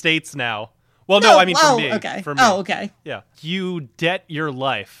different states now. Well, no, I mean, for me. Okay. For me. Oh, okay. Yeah. You Debt Your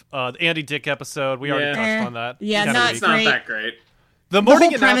Life. The Andy Dick episode. We already touched on that. Yeah, it's not that great. The morning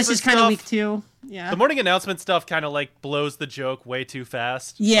whole premise is kind of weak, too. Yeah. The morning announcement stuff kind of like blows the joke way too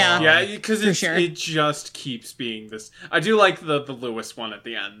fast. Yeah. Because it just keeps being this. I do like the Lewis one at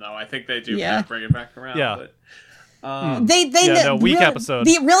the end, though. I think they do kind of bring it back around. Yeah. But, weak episode.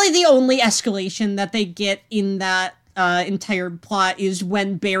 The only escalation that they get in that entire plot is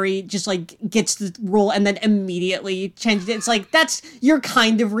when Barry just like gets the role and then immediately changes it. It's like you're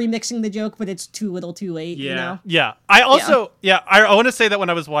kind of remixing the joke, but it's too little too late. Yeah. You know? Yeah. I also I want to say that when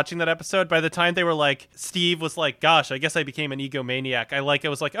I was watching that episode, by the time they were like, Steve was like, gosh, I guess I became an egomaniac. I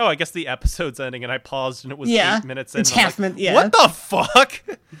was like, oh, I guess the episode's ending, and I paused and it was 8 minutes in. It's half minute. Yeah. What the fuck?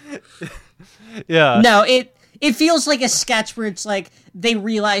 Yeah. No, it feels like a sketch where it's like they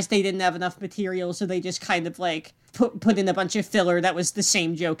realized they didn't have enough material, so they just kind of like put in a bunch of filler that was the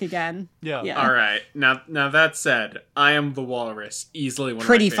same joke again. Yeah. All right. Now that said, I Am the Walrus, easily one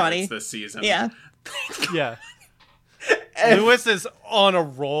pretty of my funny favorites this season. Yeah. Yeah. Lewis is on a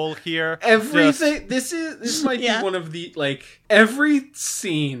roll here. Everything. This might be one of the every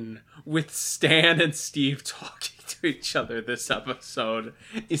scene with Stan and Steve talking to each other this episode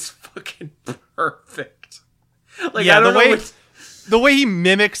is fucking perfect. Like, I don't know the way he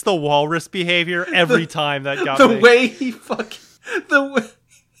mimics the walrus behavior every time that got the way he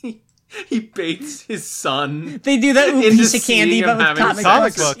baits his son. They do that piece of candy, but with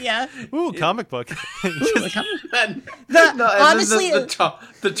comic book. Yeah. Ooh, comic book. Honestly,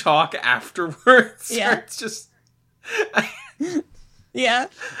 the talk afterwards. Yeah. It's just. Yeah.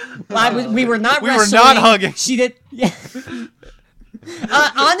 Well, we were not. We were not hugging. She did. Yeah.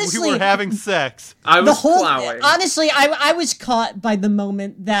 Honestly, we were having sex. I was plowing. Honestly, I was caught by the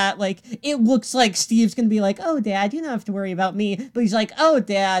moment that like it looks like Steve's gonna be like, "Oh, Dad, you don't have to worry about me," but he's like, "Oh,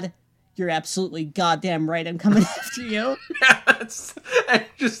 Dad, you're absolutely goddamn right. I'm coming after you." It's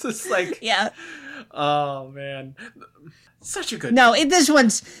just this like, yeah. Oh man. Such a good. No,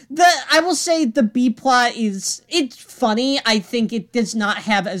 I will say the B plot it's funny. I think it does not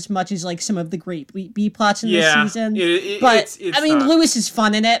have as much as like some of the great B plots in this season. But I mean, Lewis is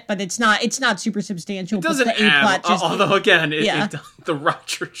fun in it, but it's not super substantial. It doesn't but the A plot just, although again, the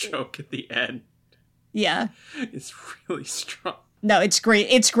Roger joke at the end. Yeah, it's really strong. No, it's great.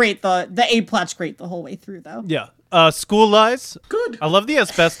 It's great. The A plot's great the whole way through, though. Yeah. School Lies. Good. I love the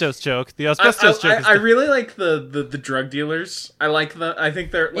asbestos joke. The asbestos joke. I really like the drug dealers. I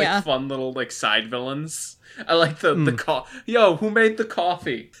think they're like Yeah. fun little like side villains. I like the yo, who made the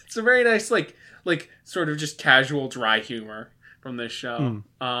coffee? It's a very nice like sort of just casual dry humor from this show.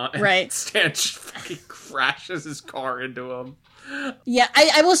 And Right. Stan just fucking crashes his car into him. Yeah,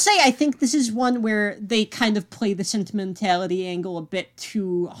 I will say I think this is one where they kind of play the sentimentality angle a bit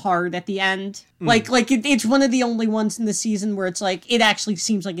too hard at the end. Like it's one of the only ones in the season where it's like it actually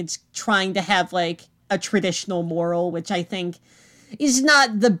seems like it's trying to have like a traditional moral, which I think is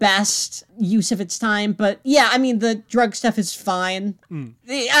not the best use of its time. But yeah, I mean the drug stuff is fine.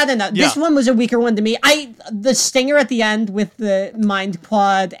 I don't know. This one was a weaker one to me. The stinger at the end with the mind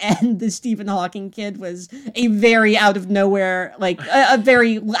quad and the Stephen Hawking kid was a very out of nowhere, like a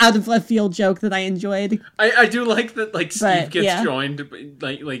very out of left field joke that I enjoyed. I do like that like Steve gets yeah. joined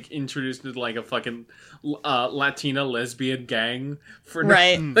like introduced into like a fucking Latina lesbian gang for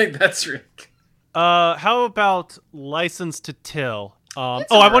Right. like that's really How about License to Till? I wanted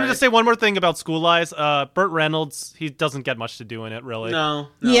to alright. say one more thing about School Lies. Burt Reynolds, he doesn't get much to do in it, really. No.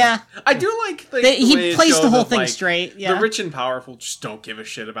 Yeah. I do like the He way it plays the shows whole that, thing like, straight. Yeah. The rich and powerful just don't give a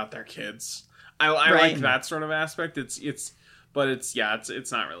shit about their kids. I like Right. that sort of aspect. It's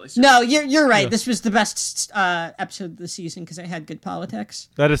not really. No, you're right. This was the best episode of the season because it had good politics.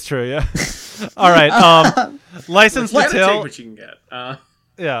 That is true, yeah. All right, License You to gotta take Till. what you can get.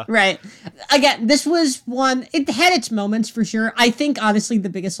 Yeah. Right. Again, this was one. It had its moments for sure. I think honestly, the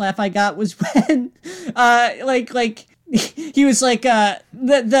biggest laugh I got was when, he was like,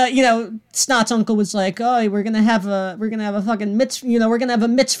 Snot's uncle was like, oh, we're gonna have a fucking mitzvah, we're gonna have a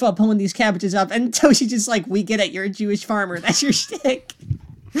mitzvah pulling these cabbages up, and Toshi just like, we get it, you're a Jewish farmer, that's your shtick.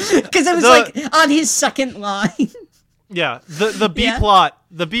 Because it was like on his second line. Yeah, the B Yeah.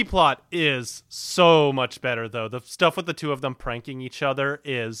 plot, is so much better though. The stuff with the two of them pranking each other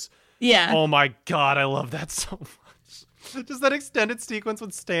is, Yeah. oh my god, I love that so much. Just that extended sequence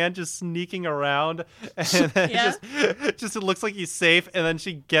with Stan just sneaking around, and then Yeah. just it looks like he's safe, and then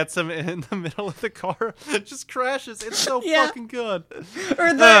she gets him in the middle of the car, just crashes. It's so Yeah. fucking good.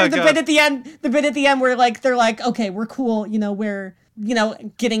 Or the bit at the end where like they're like, okay, we're cool, we're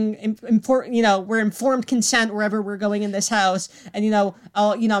getting we're informed consent wherever we're going in this house, and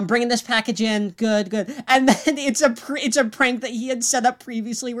I'm bringing this package in, good, and then it's a prank that he had set up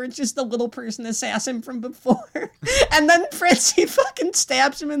previously where it's just the little person assassin from before, and then Fritzy fucking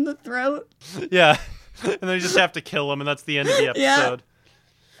stabs him in the throat. Yeah, and then you just have to kill him, and that's the end of the Yeah. episode.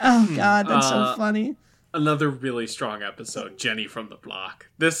 Oh god, that's so funny. Another really strong episode, Jenny from the Block.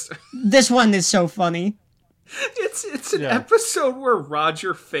 This This one is so funny. it's an Yeah. episode where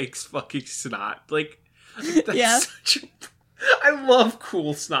Roger fakes fucking Snot. Like that's Yeah. I love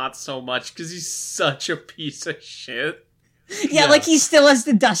Cool Snot so much because he's such a piece of shit. Yeah, like he still has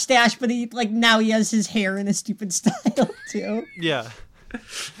the mustache, but now he has his hair in a stupid style too. Yeah,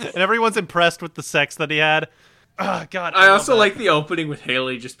 and everyone's impressed with the sex that he had. Oh god, I love also that. like the opening with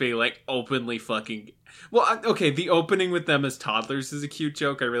Haley just being like openly fucking. Well, okay, the opening with them as toddlers is a cute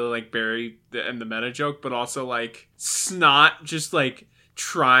joke. I really like Barry and the meta joke, but also like Snot just like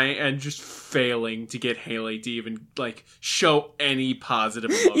trying and just failing to get Haley to even like show any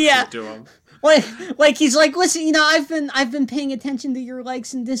positive emotion Yeah. to him. Like he's like, listen, I've been paying attention to your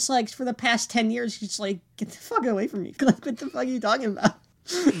likes and dislikes for the past 10 years. She's like, get the fuck away from me. Like, what the fuck are you talking about?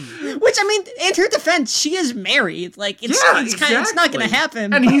 Which, I mean, in her defense, she is married. Like, it's not gonna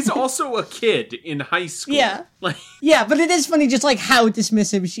happen. And but- he's also a kid in high school. Yeah. Like Yeah, but it is funny just like how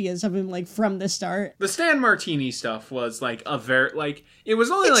dismissive she is of him, like, from the start. the Stan Martini stuff was like a very like it was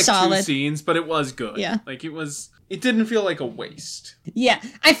only It's like solid. 2 scenes, but it was good. Yeah. Like it didn't feel like a waste. Yeah,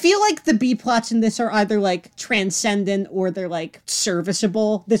 I feel like the B plots in this are either like transcendent or they're like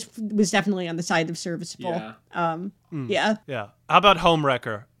serviceable. This was definitely on the side of serviceable. Yeah. Yeah. Yeah. How about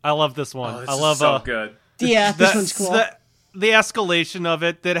Homewrecker? I love this one. Oh, this I is love so good. Yeah, this the- one's cool. The escalation of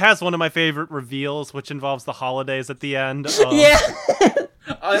it. That has one of my favorite reveals, which involves the holidays at the end. Yeah.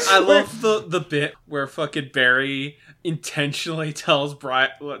 I love the bit where fucking Barry intentionally tells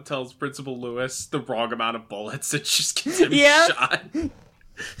Principal Lewis the wrong amount of bullets and just gets him Yeah. shot.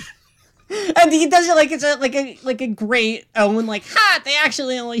 And he does it like it's a great Owen, like, ha, they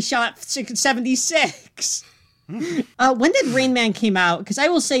actually only shot 76. When did Rain Man came out? Because I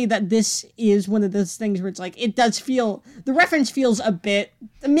will say that this is one of those things where it's like, it does feel, the reference feels a bit,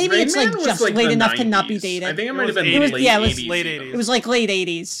 maybe Rain it's Man like was just like late the enough to not be 90s. dated. I think it might have been It was- late yeah, it was 80s. late even. 80s. It was like late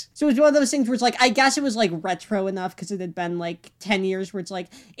 80s. So it was one of those things where it's like, I guess it was like retro enough because it had been like 10 years where it's like,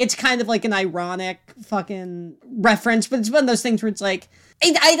 it's kind of like an ironic fucking reference, but it's one of those things where it's like,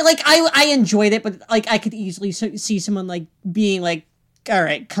 I enjoyed it, but like I could easily see someone like being like, all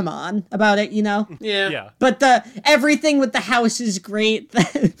right, come on about it, you know? Yeah. Yeah. But the everything with the house is great.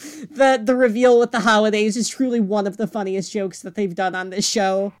 The reveal with the holidays is truly one of the funniest jokes that they've done on this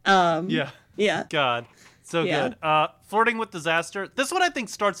show. Yeah. Yeah. God. So Yeah. good. Flirting with Disaster. This one I think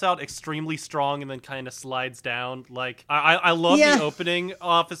starts out extremely strong and then kind of slides down. Like I love Yeah. the opening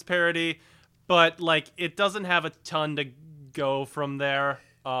Office parody, but like it doesn't have a ton to go from there.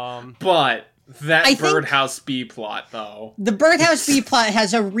 But that I think- birdhouse B plot, though. The Birdhouse B plot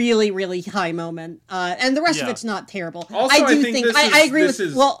has a really, really high moment, and the rest of Yeah. it's not terrible. Also, I I do think think this I is- agree this with.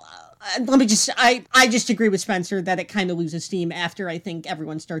 is- Well, let me just. I just agree with Spencer that it kind of loses steam after I think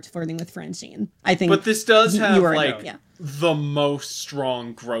everyone starts flirting with Francine. I think. But this does you have, are like, right, yeah. the most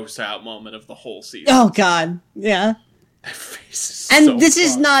strong gross out moment of the whole season. Oh God, yeah. That face is And so this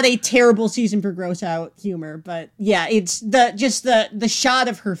is fucked. not a terrible season for gross out humor, but yeah, it's the shot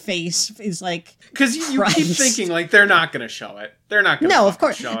of her face is like. Because you keep Christ. thinking, like, they're not going to show it. They're not going to No, of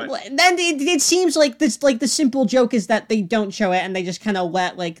course. show it. Well, then it seems like this, like the simple joke is that they don't show it and they just kind of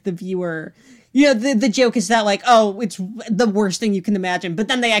let like the viewer, you know, the joke is that like, oh, it's the worst thing you can imagine, but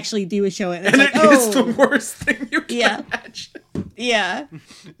then they actually do show it, and it's And like, it is oh, the worst thing you can Yeah. imagine. yeah.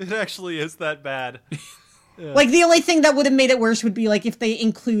 It actually is that bad. Like the only thing that would have made it worse would be like if they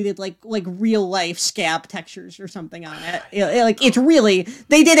included like real life scab textures or something on it. Like it's really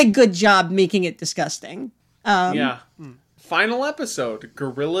they did a good job making it disgusting. Yeah. Final episode,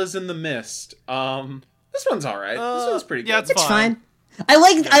 Gorillas in the Mist. This one's all right. This one's pretty good. Yeah, It's fine. I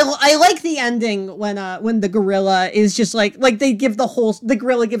like the ending when the gorilla is just like the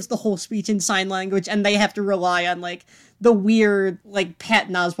gorilla gives the whole speech in sign language and they have to rely on like the weird like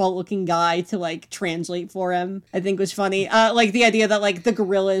Patton Oswalt looking guy to like translate for him. I think was funny. Like the idea that like the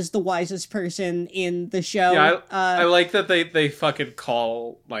gorilla is the wisest person in the show. Yeah, I like that they fucking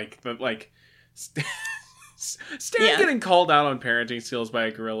call Stan Yeah. getting called out on parenting skills by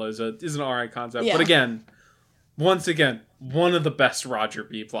a gorilla is an alright concept. Yeah. But again, once again, one of the best Roger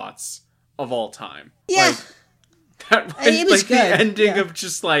B plots of all time. Yeah. Like, that It was like the good, ending yeah. of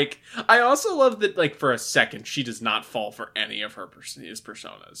just like I also love that like for a second she does not fall for any of his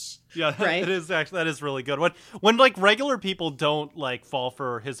personas. Yeah, Right. it is actually that is really good. When like regular people don't like fall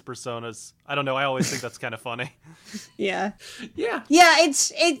for his personas, I don't know. I always think that's kind of funny. Yeah. Yeah. Yeah,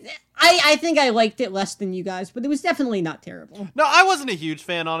 I think I liked it less than you guys, but it was definitely not terrible. No, I wasn't a huge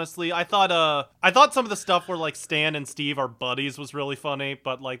fan, honestly. I thought some of the stuff where like Stan and Steve are buddies was really funny,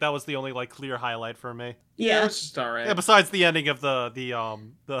 but like that was the only like clear highlight for me. Yeah. It's just alright. Yeah, besides the ending of the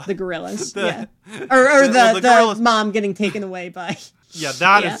The gorillas. The- yeah. Or the the gorillas- mom getting taken away by yeah,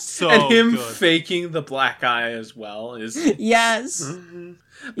 that is Yeah. so and him good. faking the black eye as well is Yes.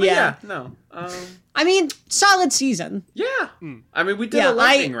 But Yeah. no. I mean, solid season. Yeah. I mean, we did Yeah, a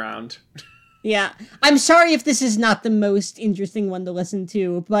lightning round. Yeah. I'm sorry if this is not the most interesting one to listen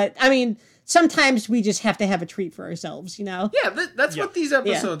to, but I mean, sometimes we just have to have a treat for ourselves, you know? Yeah, that's Yeah. what these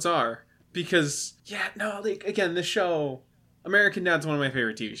episodes are. Because, like, again, this show, American Dad's one of my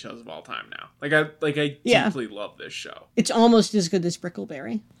favorite TV shows of all time now. I Yeah. deeply love this show. It's almost as good as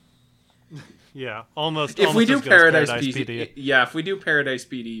Brickleberry. Yeah, almost. If we almost do as good as Paradise PD. PD, yeah, if we do Paradise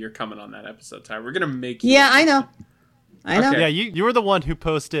PD, you're coming on that episode, Ty. We're gonna make you. Yeah, I know. I know. Okay. Yeah, you were the one who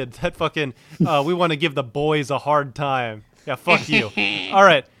posted that fucking. We want to give the boys a hard time. Yeah, fuck you.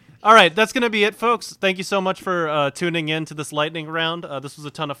 All right, that's going to be it, folks. Thank you so much for tuning in to this lightning round. This was a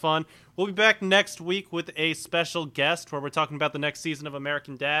ton of fun. We'll be back next week with a special guest where we're talking about the next season of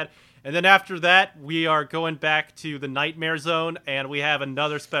American Dad. And then after that, we are going back to the Nightmare Zone, and we have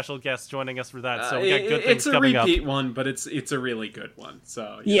another special guest joining us for that. So we got good things it's a coming up. repeat one, but it's a really good one.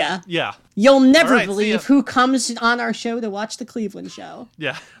 So Yeah. Yeah, You'll never All right, see ya. believe who comes on our show to watch the Cleveland show.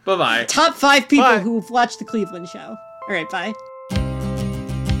 yeah. Bye bye. Top 5 people Bye. who've watched the Cleveland show. All right, bye.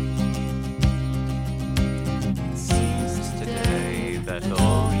 Seems today that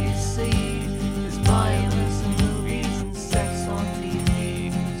all you see is violence in movies and sex on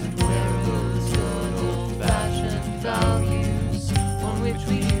TV. And where are those good old-fashioned values on which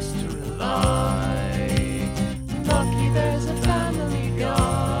we used to rely? Lucky there's a family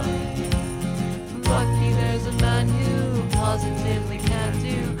guy. Lucky there's a man who positively can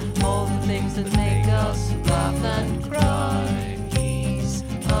do all the things that make us laugh and cry. He's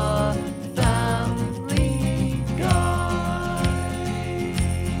a family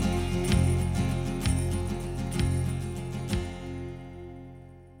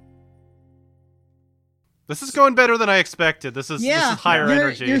This is going better than I expected. This is higher your,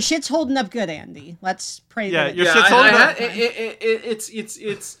 energy. Your shit's holding up good, Andy. Let's pray. Yeah, that your Yeah, shit's holding up.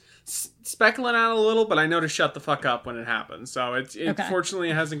 it's speckling out a little, but I know to shut the fuck up when it happens. So it Okay.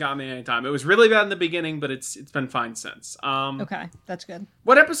 fortunately hasn't gotten me any time. It was really bad in the beginning, but it's been fine since. Okay, that's good.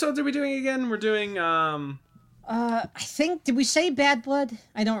 What episodes are we doing again? We're doing I think, did we say Bad Blood?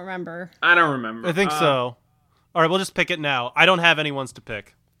 I don't remember. I don't remember. I think so. All right, we'll just pick it now. I don't have any ones to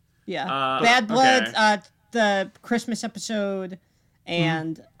pick. Yeah, Uh, Bad Blood, okay. the Christmas episode,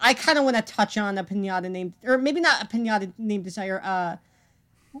 and Mm-hmm. I kind of want to touch on a pinata named, or maybe not a pinata named Desire,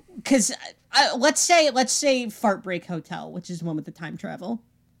 because let's say Fart Break Hotel, which is the one with the time travel.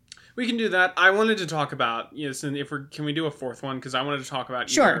 We can do that. I wanted to talk about and if can we do a fourth one? Because I wanted to talk about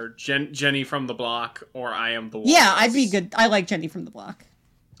Sure. either Jenny from the Block or I Am the Walrus. Yeah, I'd be good. I like Jenny from the Block.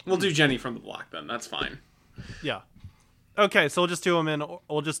 We'll do Jenny from the Block then. That's fine. Yeah. Okay, so we'll just do them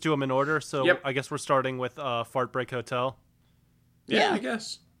in order. So Yep. I guess we're starting with Fart Break Hotel. Yeah, Yeah. I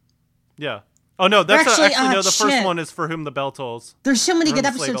guess. Yeah. Oh no, that's Actually, actually no. The first shit. one is For Whom the Bell Tolls. There's so many Or good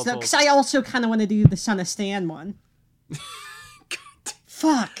the Sleigh episodes though, Bell because Tolls. I also kind of want to do the Son of Stan one.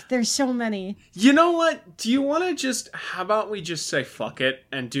 Fuck, there's so many. You know what? Do you want to how about we just say fuck it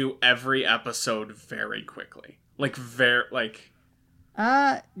and do every episode very quickly? Yeah.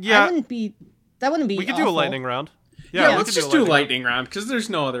 That wouldn't be We could do a awful. lightning round. Yeah, we let's could just do lightning round because there's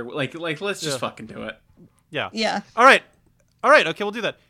no other let's just Yeah. fucking do it. Yeah. Yeah. All right. Okay, we'll do that.